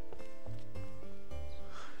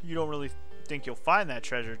 You don't really think you'll find that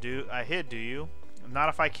treasure, do you? Not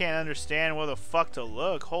if I can't understand where the fuck to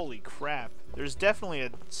look. Holy crap. There's definitely a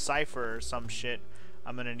cipher or some shit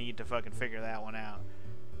I'm gonna need to fucking figure that one out.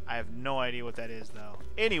 I have no idea what that is, though.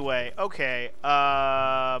 Anyway, okay.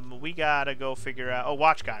 We gotta go figure out... Oh,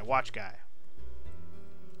 watch guy.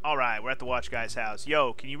 Alright, we're at the watch guy's house.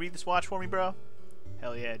 Yo, can you read this watch for me, bro?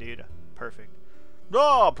 Hell yeah, dude. Perfect.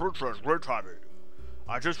 Ah, Princess, great timing.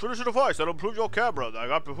 I just finished a device that'll improve your camera that I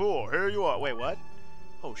got before. Here you are. Wait, what?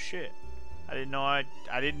 Oh, shit. I didn't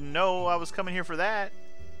know I was coming here for that.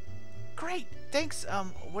 Great. Thanks.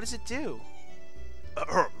 What does it do?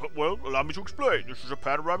 Well, allow me to explain. This is a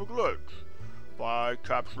panoramic lens. By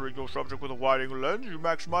capturing your subject with a wide-angle lens, you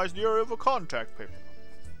maximize the area of a contact paper.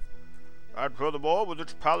 And furthermore, with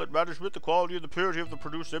its palette management, the quality and the purity of the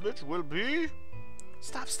produced image will be...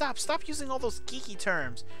 Stop using all those geeky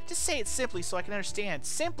terms. Just say it simply so I can understand.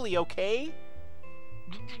 Simply, okay?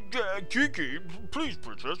 Geeky? Please,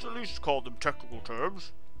 Princess, at least call them technical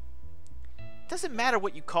terms. Doesn't matter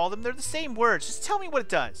what you call them, they're the same words. Just tell me what it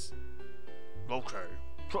does. Okay.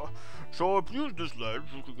 So if you use this lens,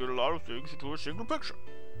 you can get a lot of things into a single picture.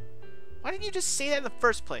 Why didn't you just say that in the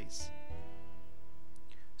first place?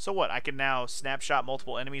 So what, I can now snapshot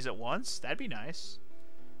multiple enemies at once? That'd be nice.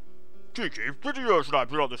 Geeky, 50 years and I've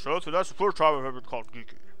been on this earth, and that's the first time I've ever been called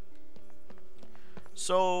geeky.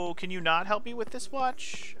 So, can you not help me with this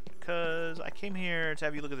watch? Because I came here to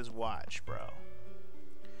have you look at this watch, bro.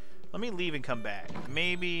 Let me leave and come back.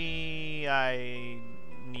 Maybe I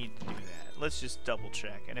need to do that. Let's just double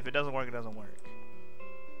check. And if it doesn't work, it doesn't work.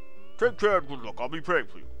 Take care and good luck. I'll be praying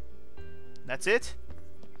for you. That's it?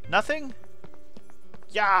 Nothing?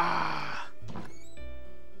 Yeah!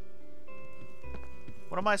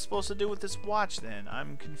 What am I supposed to do with this watch then?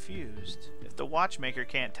 I'm confused. If the watchmaker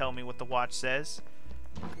can't tell me what the watch says,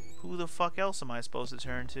 who the fuck else am I supposed to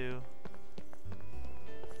turn to?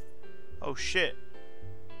 Oh shit.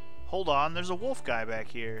 Hold on, there's a wolf guy back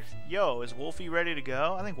here. Yo, is Wolfie ready to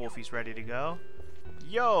go? I think Wolfie's ready to go.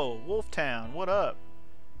 Yo, Wolftown, what up?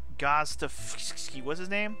 Gostafsky, what's his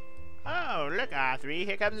name? Oh, look, R3,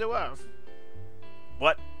 here comes a wolf.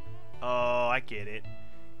 What? Oh, I get it.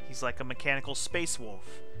 He's like a mechanical space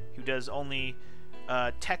wolf who does only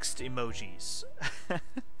text emojis.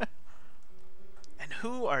 And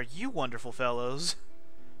who are you wonderful fellows?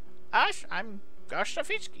 I'm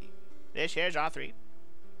Gostafsky. This here's R3.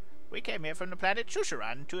 We came here from the planet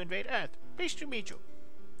Shusharan to invade Earth. Pleased to meet you.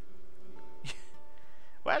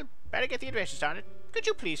 Well, better get the adventure started. Could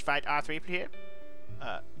you please fight R3 here?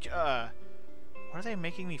 What are they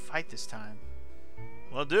making me fight this time?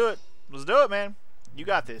 Well, do it. Let's do it, man. You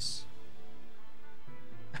got this.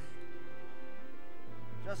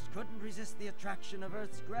 Just couldn't resist the attraction of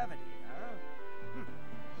Earth's gravity, huh?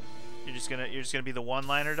 You're just gonna be the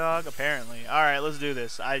one-liner dog, apparently. All right, let's do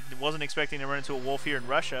this. I wasn't expecting to run into a wolf here in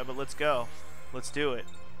Russia, but let's go. Let's do it.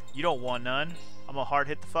 You don't want none. I'm gonna hard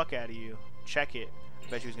hit the fuck out of you. Check it. I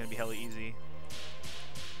bet you it's gonna be hella easy.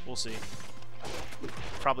 We'll see.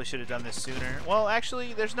 Probably should have done this sooner. Well,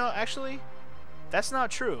 actually, that's not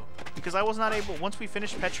true, because I was not able. Once we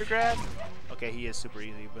finished Petrograd, okay, he is super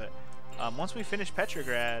easy, but once we finished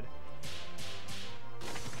Petrograd,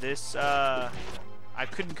 this I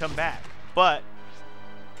couldn't come back. But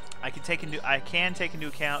I can take into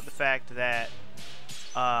account the fact that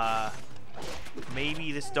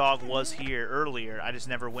maybe this dog was here earlier. I just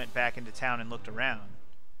never went back into town and looked around.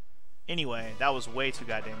 Anyway, that was way too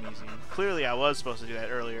goddamn easy. Clearly, I was supposed to do that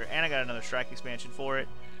earlier, and I got another strike expansion for it,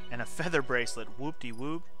 and a feather bracelet.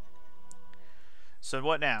 Whoop-de-whoop. So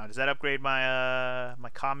what now? Does that upgrade my my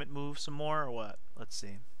comet move some more, or what? Let's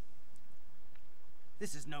see.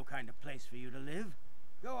 This is no kind of place for you to live.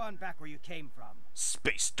 Go on back where you came from.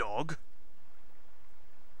 Space dog.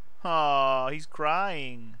 Oh, he's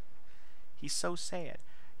crying. He's so sad.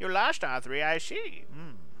 You lost R3, I see.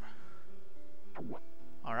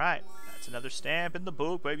 Alright, that's another stamp in the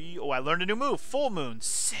book, baby. Oh, I learned a new move. Full moon.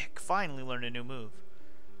 Sick. Finally learned a new move.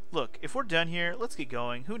 Look, if we're done here, let's get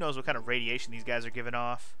going. Who knows what kind of radiation these guys are giving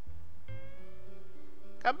off.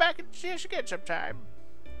 Come back and see us again sometime.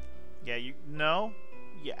 Yeah, no?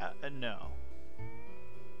 Yeah, no.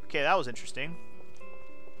 Okay, that was interesting.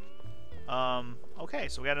 Okay,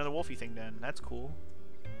 so we got another wolfie thing then. That's cool.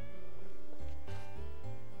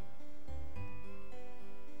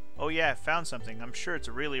 Oh yeah, I found something. I'm sure it's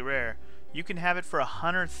really rare. You can have it for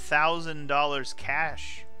 $100,000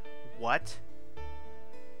 cash. What?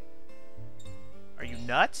 Are you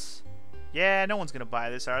nuts? Yeah, no one's gonna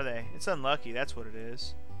buy this, are they? It's unlucky, that's what it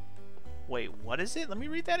is. Wait, what is it? Let me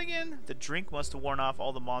read that again. The drink must have worn off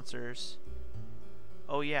all the monsters.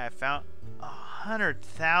 Oh yeah, I found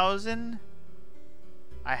 100,000.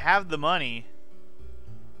 I have the money.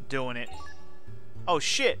 Doing it. Oh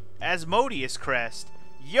shit, Asmodeus crest.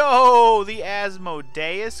 Yo, the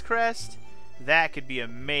Asmodeus crest. That could be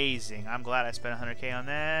amazing. I'm glad I spent 100K on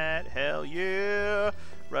that. Hell yeah.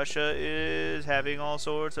 Russia is having all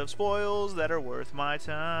sorts of spoils that are worth my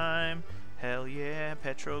time. Hell yeah,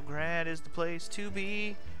 Petrograd is the place to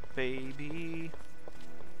be, baby.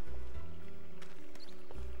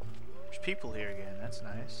 There's people here again. That's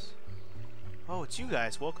nice. Oh, it's you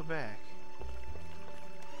guys. Welcome back.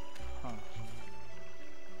 Huh.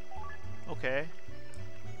 Okay.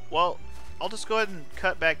 Well, I'll just go ahead and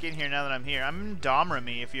cut back in here now that I'm here. I'm in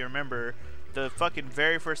Domremy, if you remember. The fucking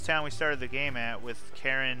very first town we started the game at with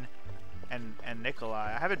Karen and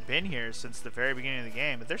Nikolai. I haven't been here since the very beginning of the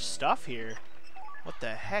game, but there's stuff here. What the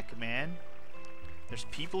heck, man? There's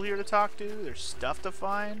people here to talk to. There's stuff to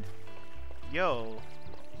find. Yo,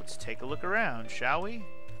 let's take a look around, shall we?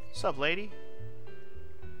 What's up, lady?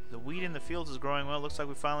 The wheat in the fields is growing well. Looks like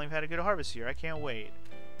we finally had a good harvest here. I can't wait.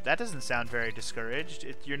 That doesn't sound very discouraged.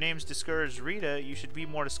 If your name's Discouraged Rita, you should be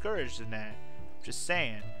more discouraged than that. Just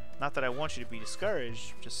saying. Not that I want you to be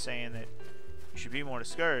discouraged. Just saying that you should be more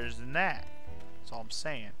discouraged than that. That's all I'm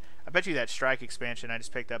saying. I bet you that strike expansion I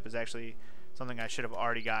just picked up is actually something I should have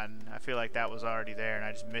already gotten. I feel like that was already there and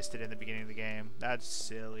I just missed it in the beginning of the game. That's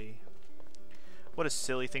silly. What a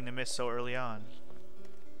silly thing to miss so early on.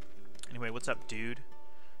 Anyway, what's up, dude?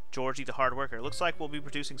 Georgie the hard worker. Looks like we'll be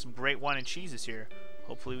producing some great wine and cheese this year.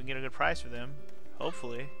 Hopefully we can get a good price for them.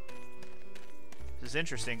 Hopefully. This is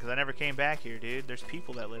interesting because I never came back here, dude. There's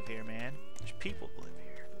people that live here, man. There's people that live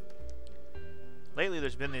here. Lately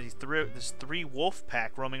there's been this three wolf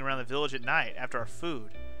pack roaming around the village at night after our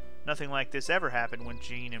food. Nothing like this ever happened when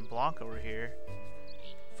Jean and Blanca were here.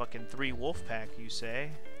 Fucking 3 wolf pack, you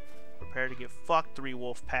say? Prepare to get fucked, 3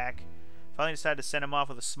 wolf pack. Finally decided to send him off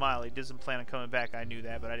with a smile. He doesn't plan on coming back. I knew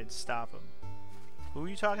that, but I didn't stop him. Who are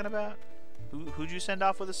you talking about? Who'd you send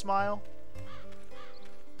off with a smile?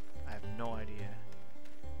 I have no idea.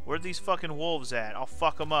 Where'd these fucking wolves at? I'll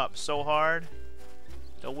fuck them up so hard.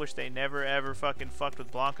 They'll wish they never ever fucking fucked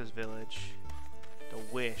with Blanca's village.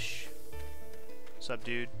 They'll wish. What's up,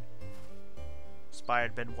 dude?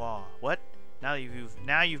 Inspired Benoit. What? Now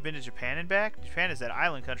you've been to Japan and back? Japan is that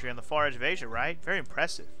island country on the far edge of Asia, right? Very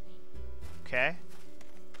impressive. Okay.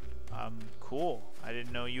 Cool. I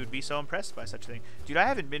didn't know you would be so impressed by such a thing. Dude, I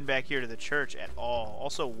haven't been back here to the church at all.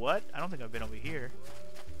 Also, what? I don't think I've been over here.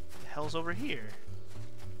 What the hell's over here?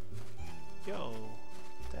 Yo.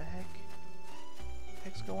 What the heck? What the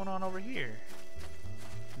heck's going on over here?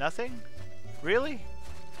 Nothing? Really?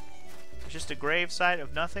 It's just a grave site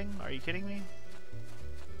of nothing? Are you kidding me?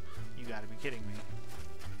 You gotta be kidding me.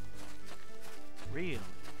 Really?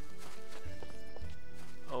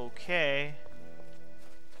 Okay.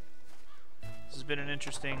 This has been an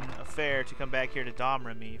interesting affair to come back here to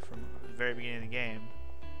Domremy from the very beginning of the game.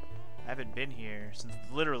 I haven't been here since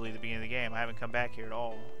literally the beginning of the game. I haven't come back here at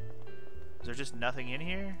all. Is there just nothing in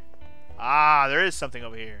here? Ah, there is something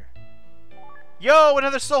over here. Yo,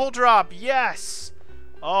 another soul drop! Yes!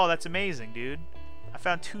 Oh, that's amazing, dude. I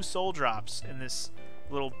found 2 soul drops in this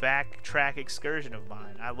little backtrack excursion of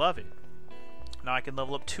mine. I love it. Now I can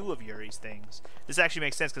level up 2 of Yuri's things. This actually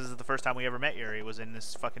makes sense because this is the first time we ever met Yuri, was in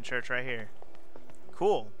this fucking church right here.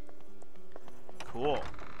 Cool. Cool.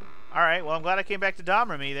 Alright, well I'm glad I came back to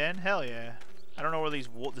Domremy then. Hell yeah. I don't know where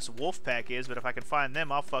this wolf pack is, but if I can find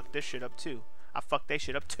them, I'll fuck this shit up too. I'll fuck they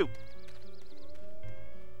shit up too.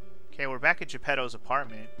 Okay, we're back at Geppetto's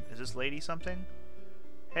apartment. Is this lady something?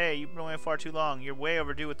 Hey, you've been away far too long. You're way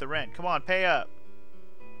overdue with the rent. Come on, pay up.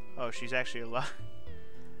 Oh, she's actually a lot.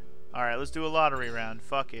 Alright, let's do a lottery round.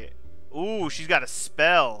 Fuck it. Ooh, she's got a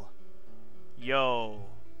spell. Yo.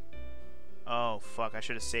 Oh, fuck. I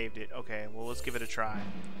should have saved it. Okay, well, let's give it a try.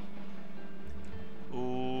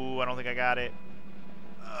 Ooh, I don't think I got it.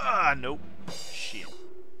 Nope. Shit.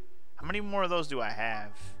 How many more of those do I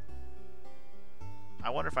have? I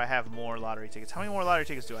wonder if I have more lottery tickets. How many more lottery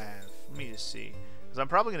tickets do I have? Let me just see. Because I'm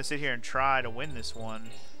probably going to sit here and try to win this one.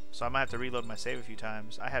 So I might have to reload my save a few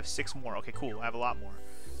times. I have 6 more. Okay, cool. I have a lot more.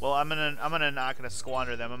 Well, I'm not gonna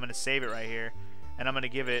squander them. I'm gonna save it right here, and I'm gonna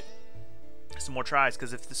give it some more tries.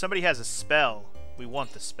 Because if somebody has a spell, we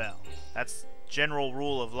want the spell. That's general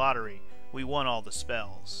rule of lottery. We want all the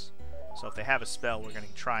spells. So if they have a spell, we're gonna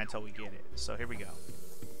try until we get it. So here we go.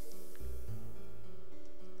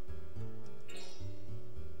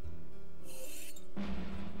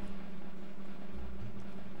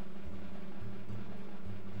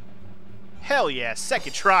 Hell yeah,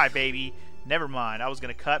 second try, baby. Never mind, I was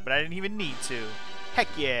gonna cut, but I didn't even need to. Heck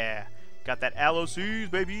yeah. Got that LOCs,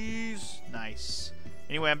 babies. Nice.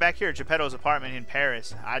 Anyway, I'm back here at Geppetto's apartment in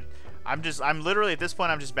Paris. I'm literally, at this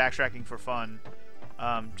point, I'm just backtracking for fun.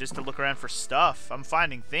 Just to look around for stuff. I'm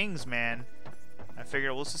finding things, man. I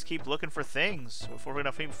figured, well, let's just keep looking for things. If we're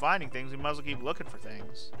gonna keep finding things, we might as well keep looking for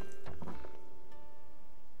things.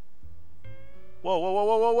 Whoa, whoa, whoa,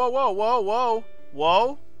 whoa, whoa, whoa, whoa, whoa, whoa.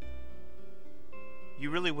 Whoa. You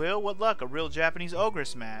really will? What luck, a real Japanese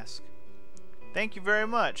ogress mask. Thank you very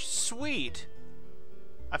much. Sweet!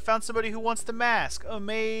 I found somebody who wants the mask.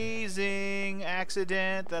 Amazing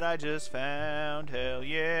accident that I just found. Hell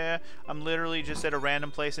yeah. I'm literally just at a random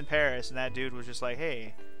place in Paris, and that dude was just like,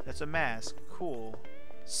 hey, that's a mask. Cool.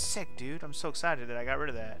 Sick, dude. I'm so excited that I got rid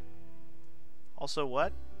of that. Also,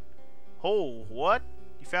 what? Oh, what?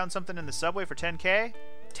 You found something in the subway for 10K?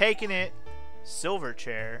 Taking it.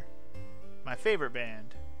 Silverchair. My favorite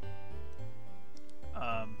band.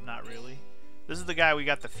 Not really. This is the guy we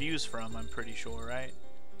got the fuse from, I'm pretty sure, right?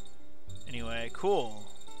 Anyway, cool.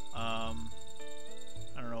 I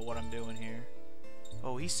don't know what I'm doing here.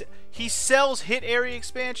 Oh, he sells hit area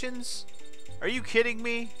expansions? Are you kidding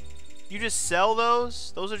me? You just sell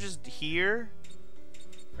those? Those are just here?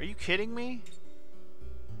 Are you kidding me?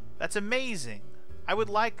 That's amazing. I would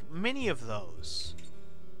like many of those.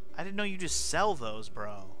 I didn't know you just sell those,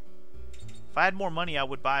 bro. If I had more money, I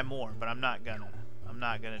would buy more, but I'm not gonna. I'm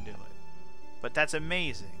not gonna do it. But that's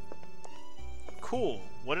amazing. Cool.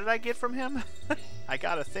 What did I get from him? I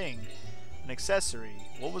got a thing. An accessory.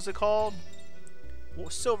 What was it called?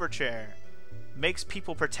 Silverchair. Makes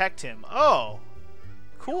people protect him. Oh!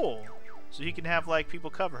 Cool. So he can have, like, people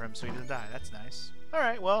cover him so he doesn't die. That's nice.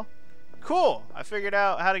 Alright, well. Cool. I figured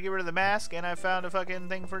out how to get rid of the mask, and I found a fucking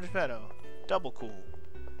thing for Geppetto. Double cool.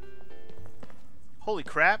 Holy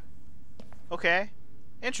crap. Okay.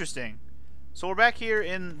 Interesting. So we're back here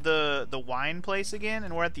in the wine place again,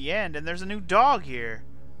 and we're at the end, and there's a new dog here.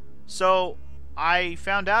 So I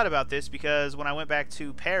found out about this because when I went back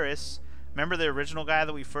to Paris, remember the original guy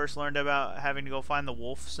that we first learned about having to go find the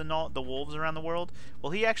wolves and all the wolves around the world?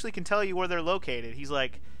 Well, he actually can tell you where they're located. He's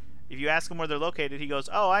like, if you ask him where they're located, he goes,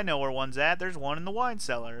 "Oh, I know where one's at. There's one in the wine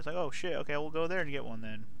cellar." It's like, "Oh shit, okay, we'll go there and get one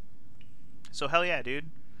then." So hell yeah, dude.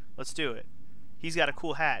 Let's do it. He's got a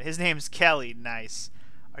cool hat. His name's Kelly. Nice.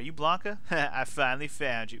 Are you Blanca? I finally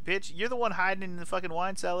found you. Bitch, you're the one hiding in the fucking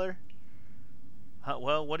wine cellar.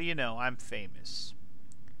 Well, what do you know? I'm famous.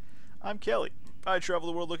 I'm Kelly. I travel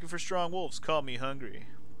the world looking for strong wolves. Call me hungry.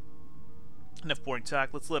 Enough boring talk.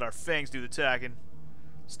 Let's let our fangs do the talking.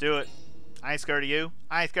 Let's do it. I ain't scared of you.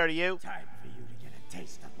 I ain't scared of you. Time for you to get a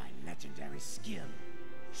taste of my legendary skill.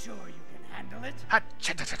 Sure you can handle it?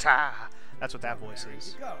 Ha-cha-ta-ta-ta. That's what that voice Ready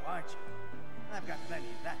is. to go, aren't you? I've got plenty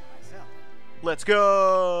of that myself. Let's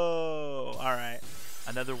go! Alright.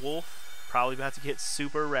 Another wolf. Probably about to get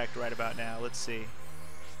super wrecked right about now. Let's see.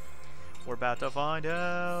 We're about to find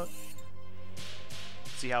out.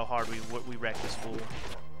 See how hard we wreck this fool.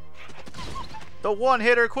 The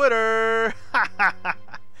one-hitter quitter!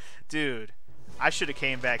 Dude, I should have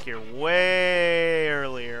came back here way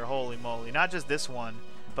earlier. Holy moly. Not just this one,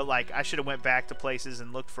 but like I should have went back to places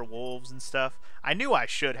and looked for wolves and stuff. I knew I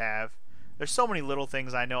should have. There's so many little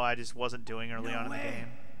things I know I just wasn't doing early on in the game.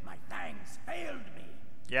 My fangs failed me.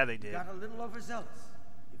 Yeah, they did. You got a little overzealous.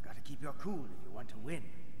 You've got to keep your cool if you want to win.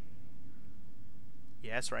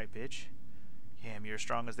 Yeah, that's right, bitch. Damn, you're as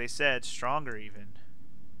strong as they said. Stronger, even.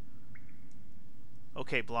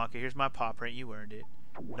 Okay, Blanca, here's my paw print. You earned it.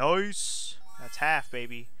 Nice! That's half,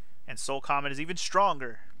 baby. And Soul Comet is even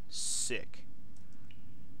stronger. Sick.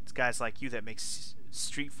 It's guys like you that make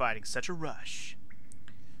street fighting such a rush.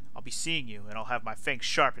 I'll be seeing you, and I'll have my fangs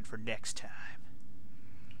sharpened for next time.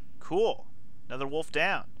 Cool. Another wolf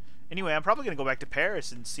down. Anyway, I'm probably going to go back to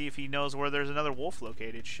Paris and see if he knows where there's another wolf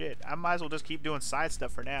located. Shit. I might as well just keep doing side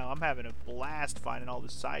stuff for now. I'm having a blast finding all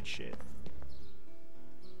this side shit.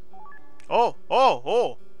 Oh! Oh!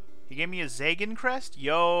 Oh! He gave me a Zagan crest?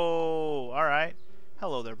 Yo! Alright.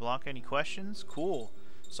 Hello there, Blanca. Any questions? Cool.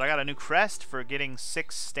 So I got a new crest for getting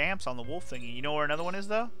 6 stamps on the wolf thingy. You know where another one is,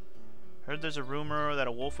 though? Heard there's a rumor that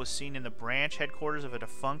a wolf was seen in the branch headquarters of a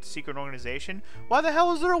defunct secret organization. Why the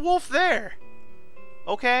hell is there a wolf there?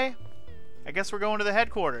 Okay. I guess we're going to the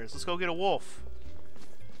headquarters. Let's go get a wolf.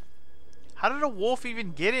 How did a wolf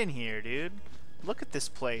even get in here, dude? Look at this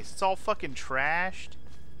place. It's all fucking trashed.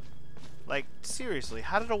 Like, seriously,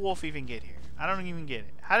 how did a wolf even get here? I don't even get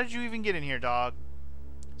it. How did you even get in here, dog?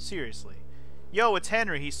 Seriously. Yo, it's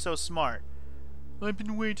Henry. He's so smart. I've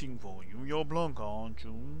been waiting for you. You're Blanca, aren't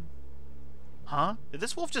you? Huh? Did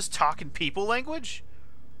this wolf just talk in people language?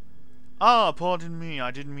 Ah, pardon me. I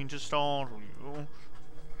didn't mean to startle you.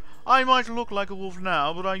 I might look like a wolf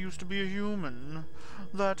now, but I used to be a human.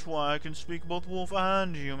 That's why I can speak both wolf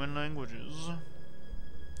and human languages.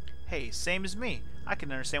 Hey, same as me. I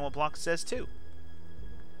can understand what Blanca says too.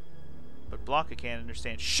 But Blanca can't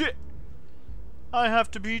understand shit! I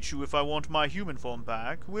have to beat you if I want my human form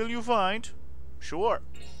back. Will you fight? Sure.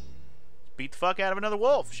 Beat the fuck out of another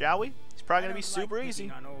wolf, shall we? It's probably gonna be super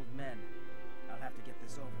easy. On old men. I'll have to get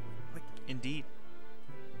this over with quickly. Indeed.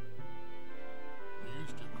 They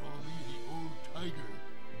used to call me the old tiger.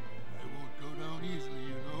 I won't go down easily,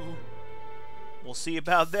 you know. We'll see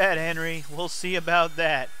about that, Henry. We'll see about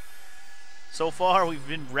that. So far, we've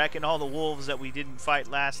been wrecking all the wolves that we didn't fight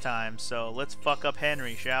last time, so let's fuck up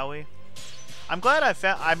Henry, shall we? I'm glad I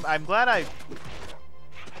found... I'm glad I...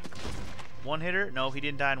 One hitter? No, he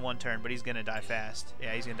didn't die in one turn, but he's gonna die fast.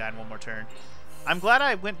 Yeah, he's gonna die in one more turn. I'm glad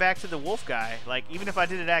I went back to the wolf guy. Like, even if I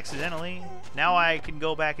did it accidentally, now I can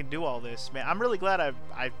go back and do all this. Man, I'm really glad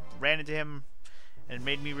I ran into him and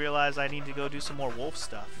made me realize I need to go do some more wolf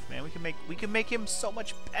stuff. Man, we can make him so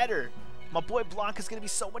much better. My boy Blanca's gonna be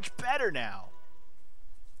so much better now.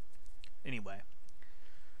 Anyway,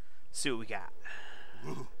 see what we got.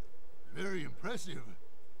 Whoa, very impressive.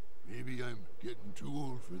 Maybe I'm getting too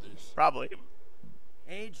old for this. Probably.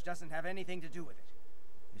 Age doesn't have anything to do with it.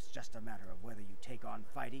 It's just a matter of whether you take on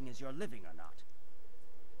fighting as your living or not.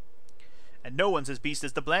 And no one's as beast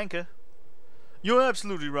as the Blanca. You're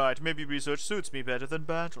absolutely right. Maybe research suits me better than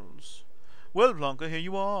battles. Well, Blanca, here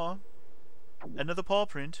you are. Another paw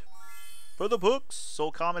print. For the books,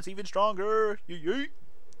 Soul Comet's even stronger. Yee.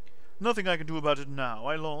 Nothing I can do about it now.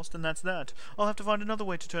 I lost, and that's that. I'll have to find another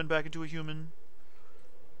way to turn back into a human.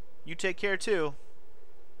 You take care, too.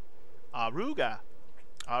 Aruga.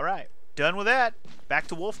 Alright. Done with that. Back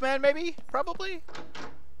to Wolfman, maybe? Probably?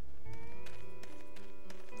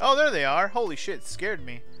 Oh, there they are. Holy shit, it scared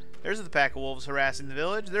me. There's the pack of wolves harassing the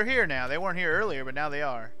village. They're here now. They weren't here earlier, but now they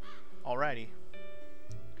are. Alrighty.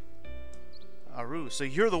 Aru, so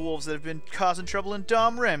you're the wolves that have been causing trouble in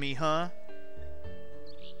Dom Remy, huh?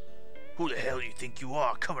 Who the hell do you think you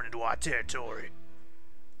are coming into our territory?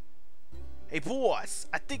 Hey, boss,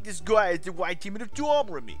 I think this guy is the white demon of Dom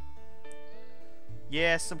Remy.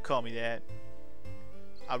 Yeah, some call me that.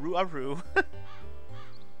 Aru, Aru.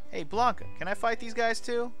 Hey, Blanca, can I fight these guys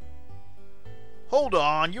too? Hold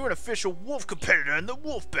on, you're an official wolf competitor in the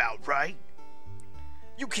wolf bout, right?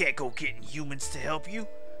 You can't go getting humans to help you.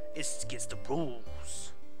 It's against the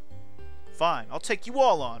rules. Fine, I'll take you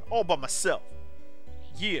all on, all by myself.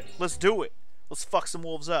 Yeah, let's do it. Let's fuck some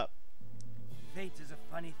wolves up. Fate is a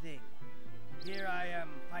funny thing. Here I am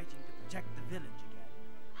fighting to protect the village again.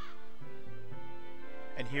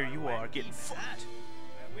 And here you are, getting fucked.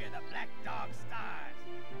 We're the Black Dog Stars.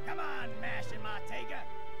 Come on, Mash and Martega.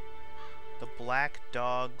 The Black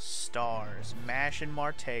Dog Stars. Mash and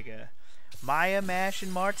Martega. Maya, Mash,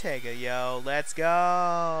 and Martega, yo. Let's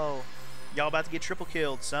go. Y'all about to get triple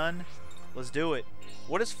killed, son. Let's do it.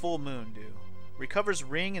 What does Full Moon do? Recovers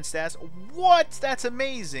ring and stats. What? That's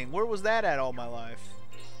amazing. Where was that at all my life?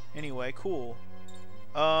 Anyway, cool.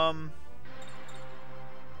 I'm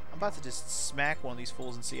about to just smack one of these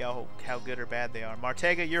fools and see how good or bad they are.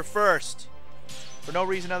 Martega, you're first. For no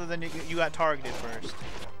reason other than you got targeted first.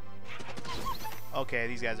 Okay,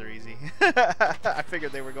 these guys are easy. I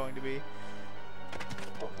figured they were going to be.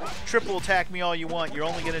 Triple attack me all you want. You're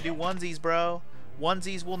only gonna do onesies, bro.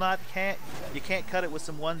 Onesies will not you can't cut it with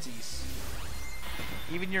some onesies.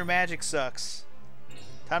 Even your magic sucks.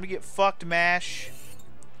 Time to get fucked, Mash.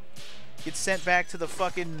 Get sent back to the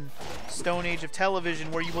fucking Stone Age of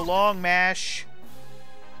television where you belong, Mash.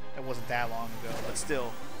 That wasn't that long ago, but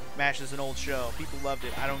still, MASH is an old show. People loved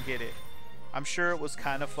it. I don't get it. I'm sure it was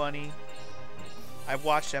kind of funny. I've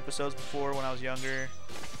watched episodes before when I was younger.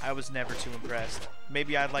 I was never too impressed.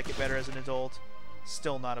 Maybe I'd like it better as an adult.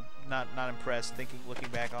 Still not impressed looking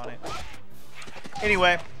back on it.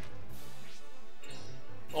 Anyway,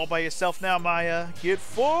 all by yourself now, Maya. Get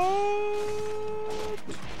fucked.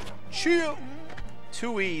 Chill.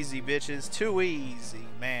 Too easy, bitches. Too easy.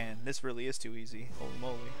 Man, this really is too easy. Holy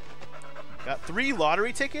moly. Got 3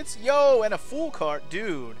 lottery tickets? Yo, and a full cart.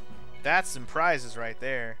 Dude, that's some prizes right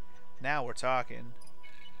there. Now we're talking.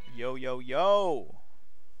 Yo, yo, yo.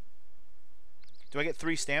 Do I get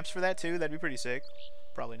 3 stamps for that too? That'd be pretty sick.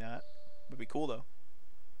 Probably not. Would be cool though.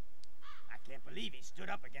 I can't believe he stood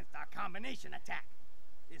up against our combination attack.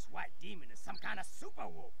 This white demon is some kind of super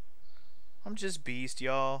wolf. I'm just beast,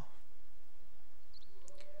 y'all.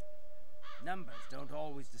 Numbers don't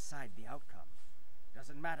always decide the outcome.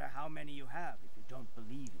 Doesn't matter how many you have if you don't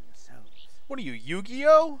believe in yourselves. What are you,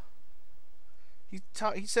 Yu-Gi-Oh?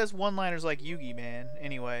 He says one-liners like Yugi, man.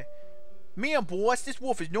 Anyway. Man, boss, this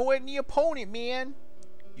wolf is nowhere near opponent, man.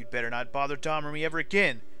 You'd better not bother Dom or me ever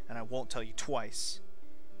again, and I won't tell you twice.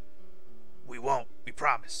 We won't, we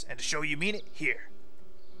promise. And to show you mean it, here.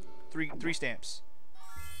 3 stamps.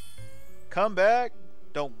 Come back.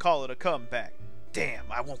 Don't call it a comeback. Damn,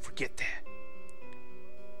 I won't forget that.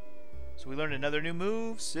 So we learned another new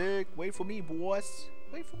move. Sick. Wait for me, boss.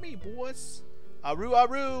 Wait for me, boss. Aru,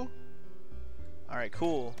 Aru. Alright,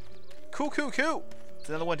 cool. Cool, cool, cool. It's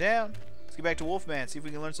another one down. Let's get back to Wolfman, see if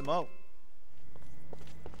we can learn some more.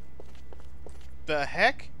 The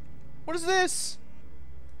heck? What is this?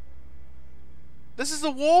 This is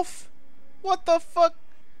a wolf? What the fuck?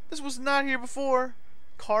 This was not here before.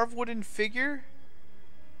 Carved wooden figure?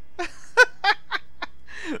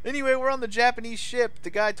 Anyway, we're on the Japanese ship. The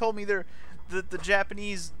guy told me the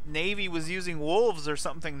Japanese Navy was using wolves or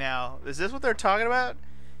something now. Is this what they're talking about?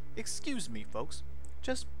 Excuse me, folks.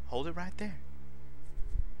 Just hold it right there.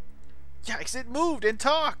 Yikes, it moved and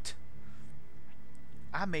talked!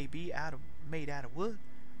 I may be made out of wood,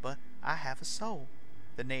 but I have a soul.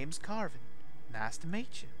 The name's Carvin. Nice to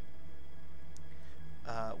meet you.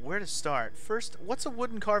 Where to start? First, what's a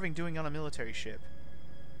wooden carving doing on a military ship?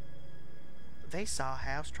 They saw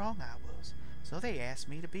how strong I was, so they asked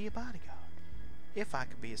me to be a bodyguard. If I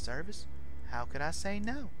could be of service, how could I say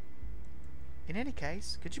no? In any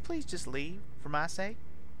case, could you please just leave, for my sake?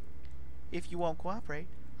 If you won't cooperate,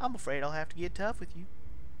 I'm afraid I'll have to get tough with you.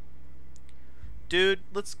 Dude,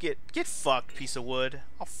 let's get fucked, piece of wood.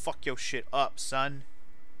 I'll fuck your shit up, son.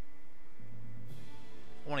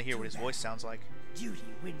 I want to hear what his voice sounds like. Duty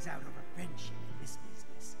wins out over friendship in this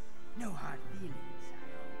business. No hard feelings, I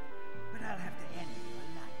hope. But I'll have to end your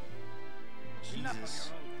life. Enough of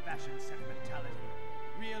your old-fashioned sentimentality.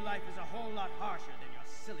 Real life is a whole lot harsher than your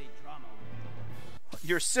silly drama world.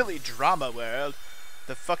 Your silly drama world?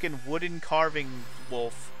 The fucking wooden carving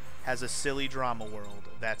wolf has a silly drama world.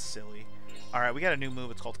 That's silly. Alright, we got a new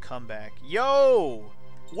move. It's called Comeback. Yo!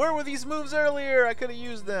 Where were these moves earlier? I could have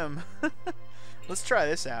used them. Let's try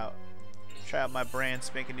this out. Try out my brand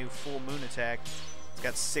spanking new full moon attack. It's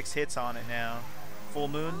got 6 hits on it now. Full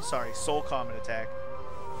moon? Sorry, soul comet attack.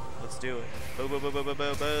 Let's do it. Boom, boom, boom, boom, boom,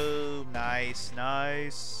 boom, boom. Nice,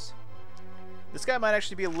 nice. This guy might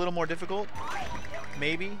actually be a little more difficult.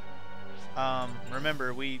 Maybe.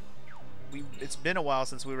 Remember, it's been a while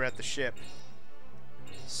since we were at the ship.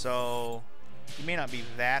 So, he may not be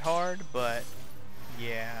that hard, but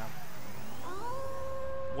yeah.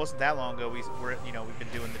 It wasn't that long ago we've been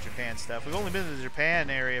doing the Japan stuff. We've only been in the Japan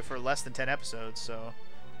area for less than 10 episodes, so.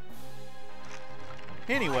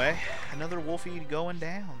 Anyway, another Wolfie going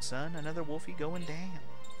down, son. Another Wolfie going down.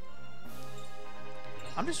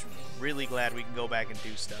 I'm just really glad we can go back and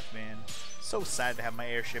do stuff, man. So excited to have my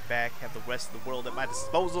airship back, have the rest of the world at my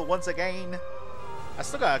disposal once again. I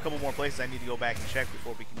still got a couple more places I need to go back and check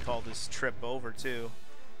before we can call this trip over, too.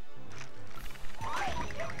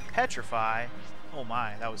 Petrify? Oh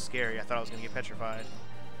my, that was scary. I thought I was going to get petrified.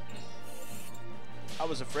 I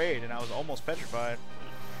was afraid, and I was almost petrified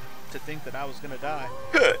to think that I was going to die.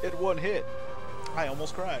 In one hit. I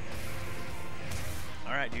almost cried.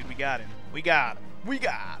 Alright, dude, we got him. We got him. We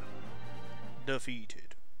got him. Defeated.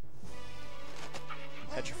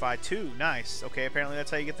 Petrify 2. Nice. Okay, apparently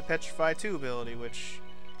that's how you get the Petrify 2 ability, which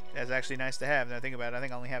is actually nice to have. Now I think about it, I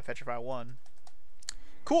think I only have Petrify 1.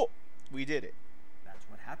 Cool. We did it. That's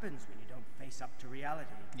what happens when you don't face up to reality.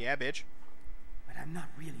 Yeah, bitch. But I'm not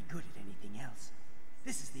really good at anything else.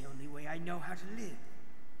 This is the only way I know how to live.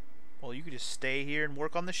 Well, you could just stay here and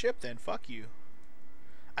work on the ship then. Fuck you.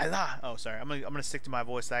 Oh, sorry. I'm gonna stick to my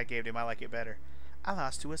voice that I gave him. I like it better. I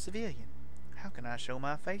lost to a civilian. How can I show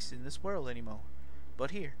my face in this world anymore?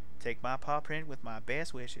 But here, take my paw print with my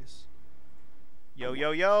best wishes. Yo,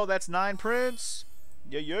 yo, yo, that's 9 prints.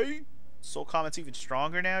 Yay, yay. Soul Comet's even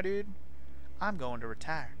stronger now, dude. I'm going to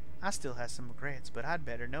retire. I still have some regrets, but I'd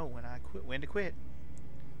better know when to quit.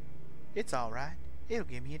 It's alright. It'll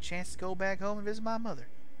give me a chance to go back home and visit my mother.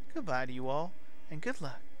 Goodbye to you all, and good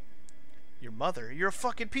luck. Your mother? You're a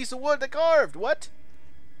fucking piece of wood that carved! What?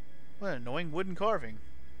 What an annoying wooden carving.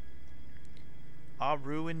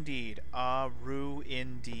 Aru indeed. Aru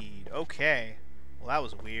indeed. Okay. Well, that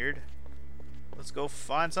was weird. Let's go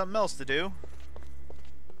find something else to do.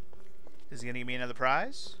 Is he gonna give me another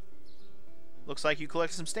prize? Looks like you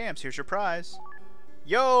collected some stamps. Here's your prize.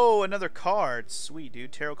 Yo, another card. Sweet,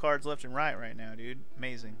 dude. Tarot cards left and right now, dude.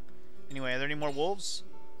 Amazing. Anyway, are there any more wolves?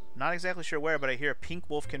 Not exactly sure where, but I hear a pink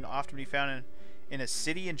wolf can often be found in a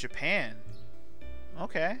city in Japan.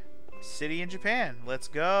 Okay. City in Japan. Let's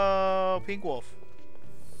go, pink wolf.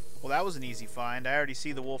 Well, that was an easy find. I already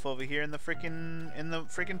see the wolf over here in the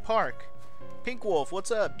freaking park. Pink wolf,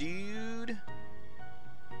 what's up, dude?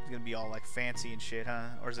 He's gonna be all like fancy and shit, huh?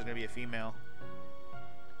 Or is it gonna be a female?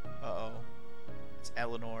 Uh-oh. It's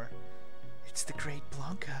Eleanor. It's the great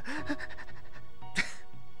Blanca.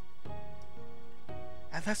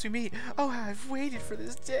 At last we meet. Oh, I've waited for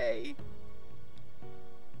this day.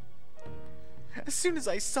 As soon as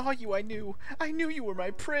I saw you, I knew you were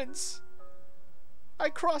my prince. I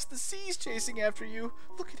crossed the seas chasing after you.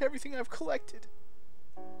 Look at everything I've collected.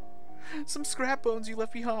 Some scrap bones you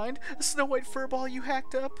left behind, a snow white fur ball you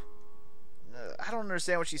hacked up. I don't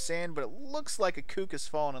understand what she's saying, but it looks like a kook has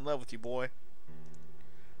fallen in love with you, boy.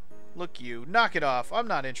 Look, you, knock it off. I'm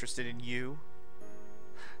not interested in you.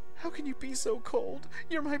 How can you be so cold?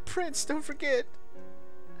 You're my prince, don't forget.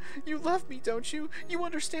 You love me, don't you? You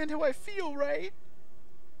understand how I feel, right?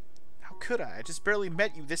 How could I? I just barely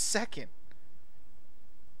met you this second.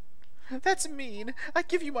 That's mean. I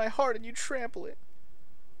give you my heart and you trample it.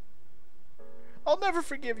 I'll never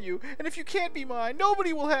forgive you, and if you can't be mine,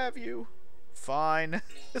 nobody will have you. Fine.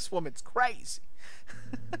 This woman's crazy.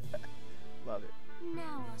 Love it.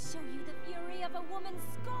 Now I'll show you the fury of a woman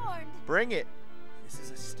scorned. Bring it. This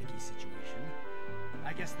is a sticky situation.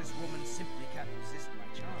 I guess this woman simply can't resist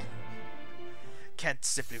my charm. Can't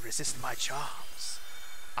simply resist my charms.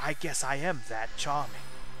 I guess I am that charming.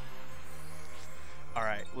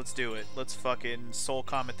 Alright, let's do it. Let's fucking soul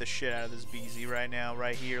comet the shit out of this BZ right now,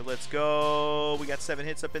 right here. Let's go. We got 7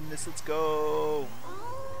 hits up in this. Let's go.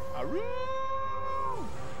 Aru!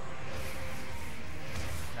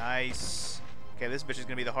 Nice. Okay, this bitch is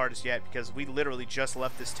gonna be the hardest yet because we literally just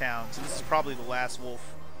left this town. So this is probably the last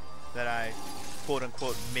wolf that I quote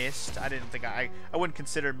unquote missed. I didn't think I wouldn't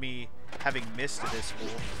consider me having missed this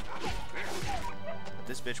wolf. But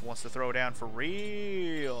this bitch wants to throw down for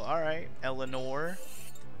real. Alright, Eleanor.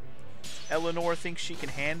 Eleanor thinks she can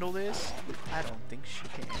handle this? I don't think she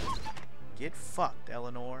can. Get fucked,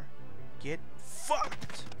 Eleanor. Get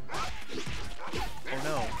fucked! Oh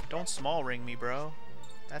no, don't small ring me, bro.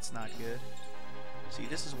 That's not good. See,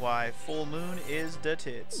 this is why full moon is the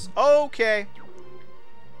tits. Okay!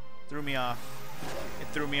 Threw me off. It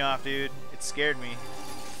threw me off, dude. It scared me.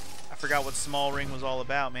 I forgot what small ring was all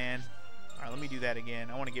about, man. Alright, let me do that again.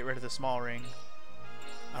 I want to get rid of the small ring.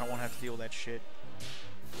 I don't want to have to deal with that shit.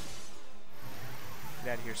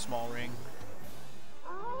 Get out of here, small ring.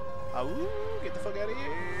 Ooh, get the fuck out of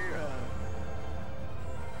here.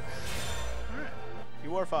 Alright.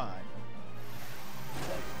 You are fine.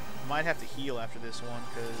 Might have to heal after this one,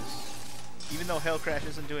 because even though Hell Crash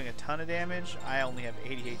isn't doing a ton of damage, I only have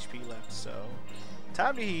 80 HP left, so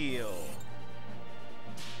time to heal.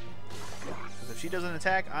 Because if she doesn't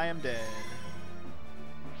attack, I am dead.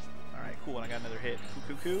 Alright, cool, and I got another hit.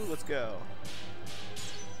 Cuckoo, let's go.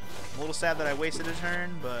 I'm a little sad that I wasted a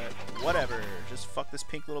turn, but whatever. Just fuck this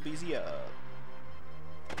pink little BZ up.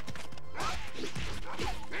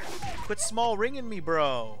 Quit small ringing me,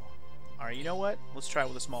 bro. Alright, you know what? Let's try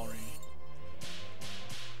with a small ring.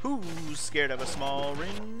 Who's scared of a small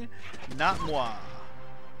ring? Not moi.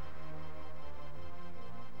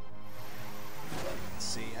 Let's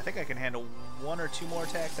see. I think I can handle 1 or 2 more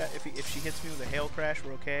attacks. If she hits me with a Hail Crash,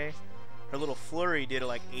 we're okay. Her little flurry did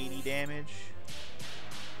like 80 damage.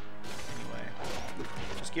 Anyway,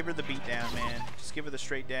 just give her the beat down, man. Just give her the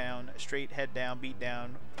straight down, straight head down, beat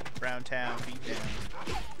down, Brown Town, beat down.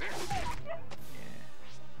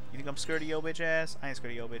 You think I'm scared of yo bitch ass? I ain't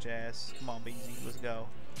scared of yo bitch ass. Come on, BZ, let's go.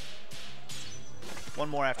 1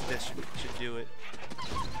 more after this should do it.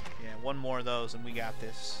 Yeah, 1 more of those and we got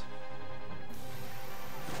this.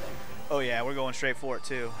 Oh yeah, we're going straight for it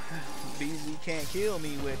too. BZ can't kill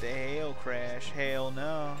me with a Hail Crash. Hell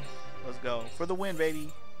no. Let's go. For the win,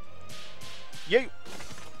 baby. Yay!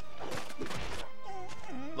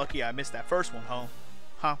 Lucky I missed that first one,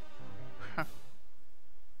 huh?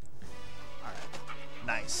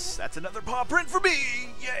 Nice. That's another paw print for me!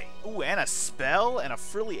 Yay! Ooh, and a spell and a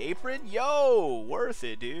frilly apron? Yo! Worth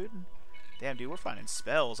it, dude. Damn, dude, we're finding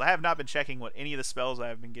spells. I have not been checking what any of the spells I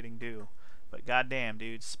have been getting do. But goddamn,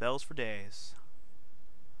 dude, spells for days.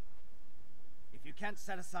 If you can't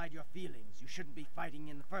set aside your feelings, you shouldn't be fighting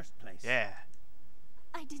in the first place. Yeah.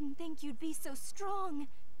 I didn't think you'd be so strong.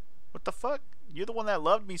 What the fuck? You're the one that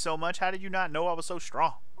loved me so much. How did you not know I was so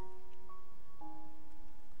strong?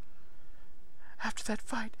 After that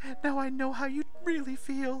fight, now I know how you really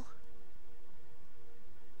feel.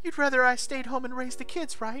 You'd rather I stayed home and raised the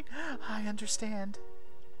kids, right? I understand.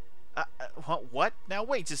 What? Now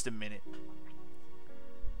wait just a minute.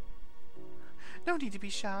 No need to be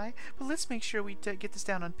shy, but let's make sure we get this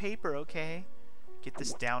down on paper, okay? Get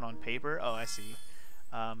this down on paper? Oh, I see.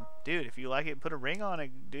 Dude, if you like it, put a ring on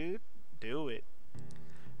it, dude. Do it.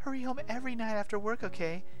 Hurry home every night after work,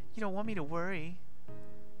 okay? You don't want me to worry.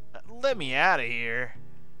 Let me out of here.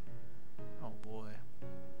 Oh, boy.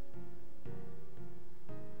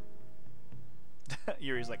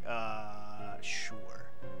 Yuri's like, sure.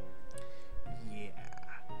 Yeah.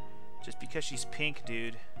 Just because she's pink,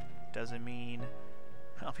 dude, doesn't mean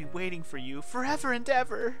I'll be waiting for you forever and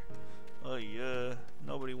ever. Oh, yeah.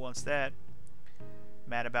 Nobody wants that.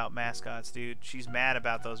 Mad about mascots, dude. She's mad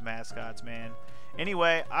about those mascots, man.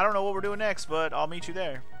 Anyway, I don't know what we're doing next, but I'll meet you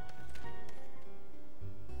there.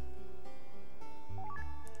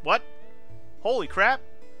 What? Holy crap.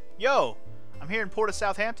 Yo, I'm here in Port of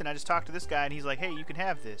Southampton. I just talked to this guy, and he's like, hey, you can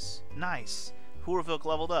have this. Nice. Hoovervilk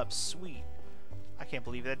leveled up. Sweet. I can't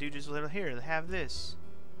believe that dude just let here. Have this.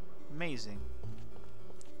 Amazing.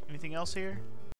 Anything else here?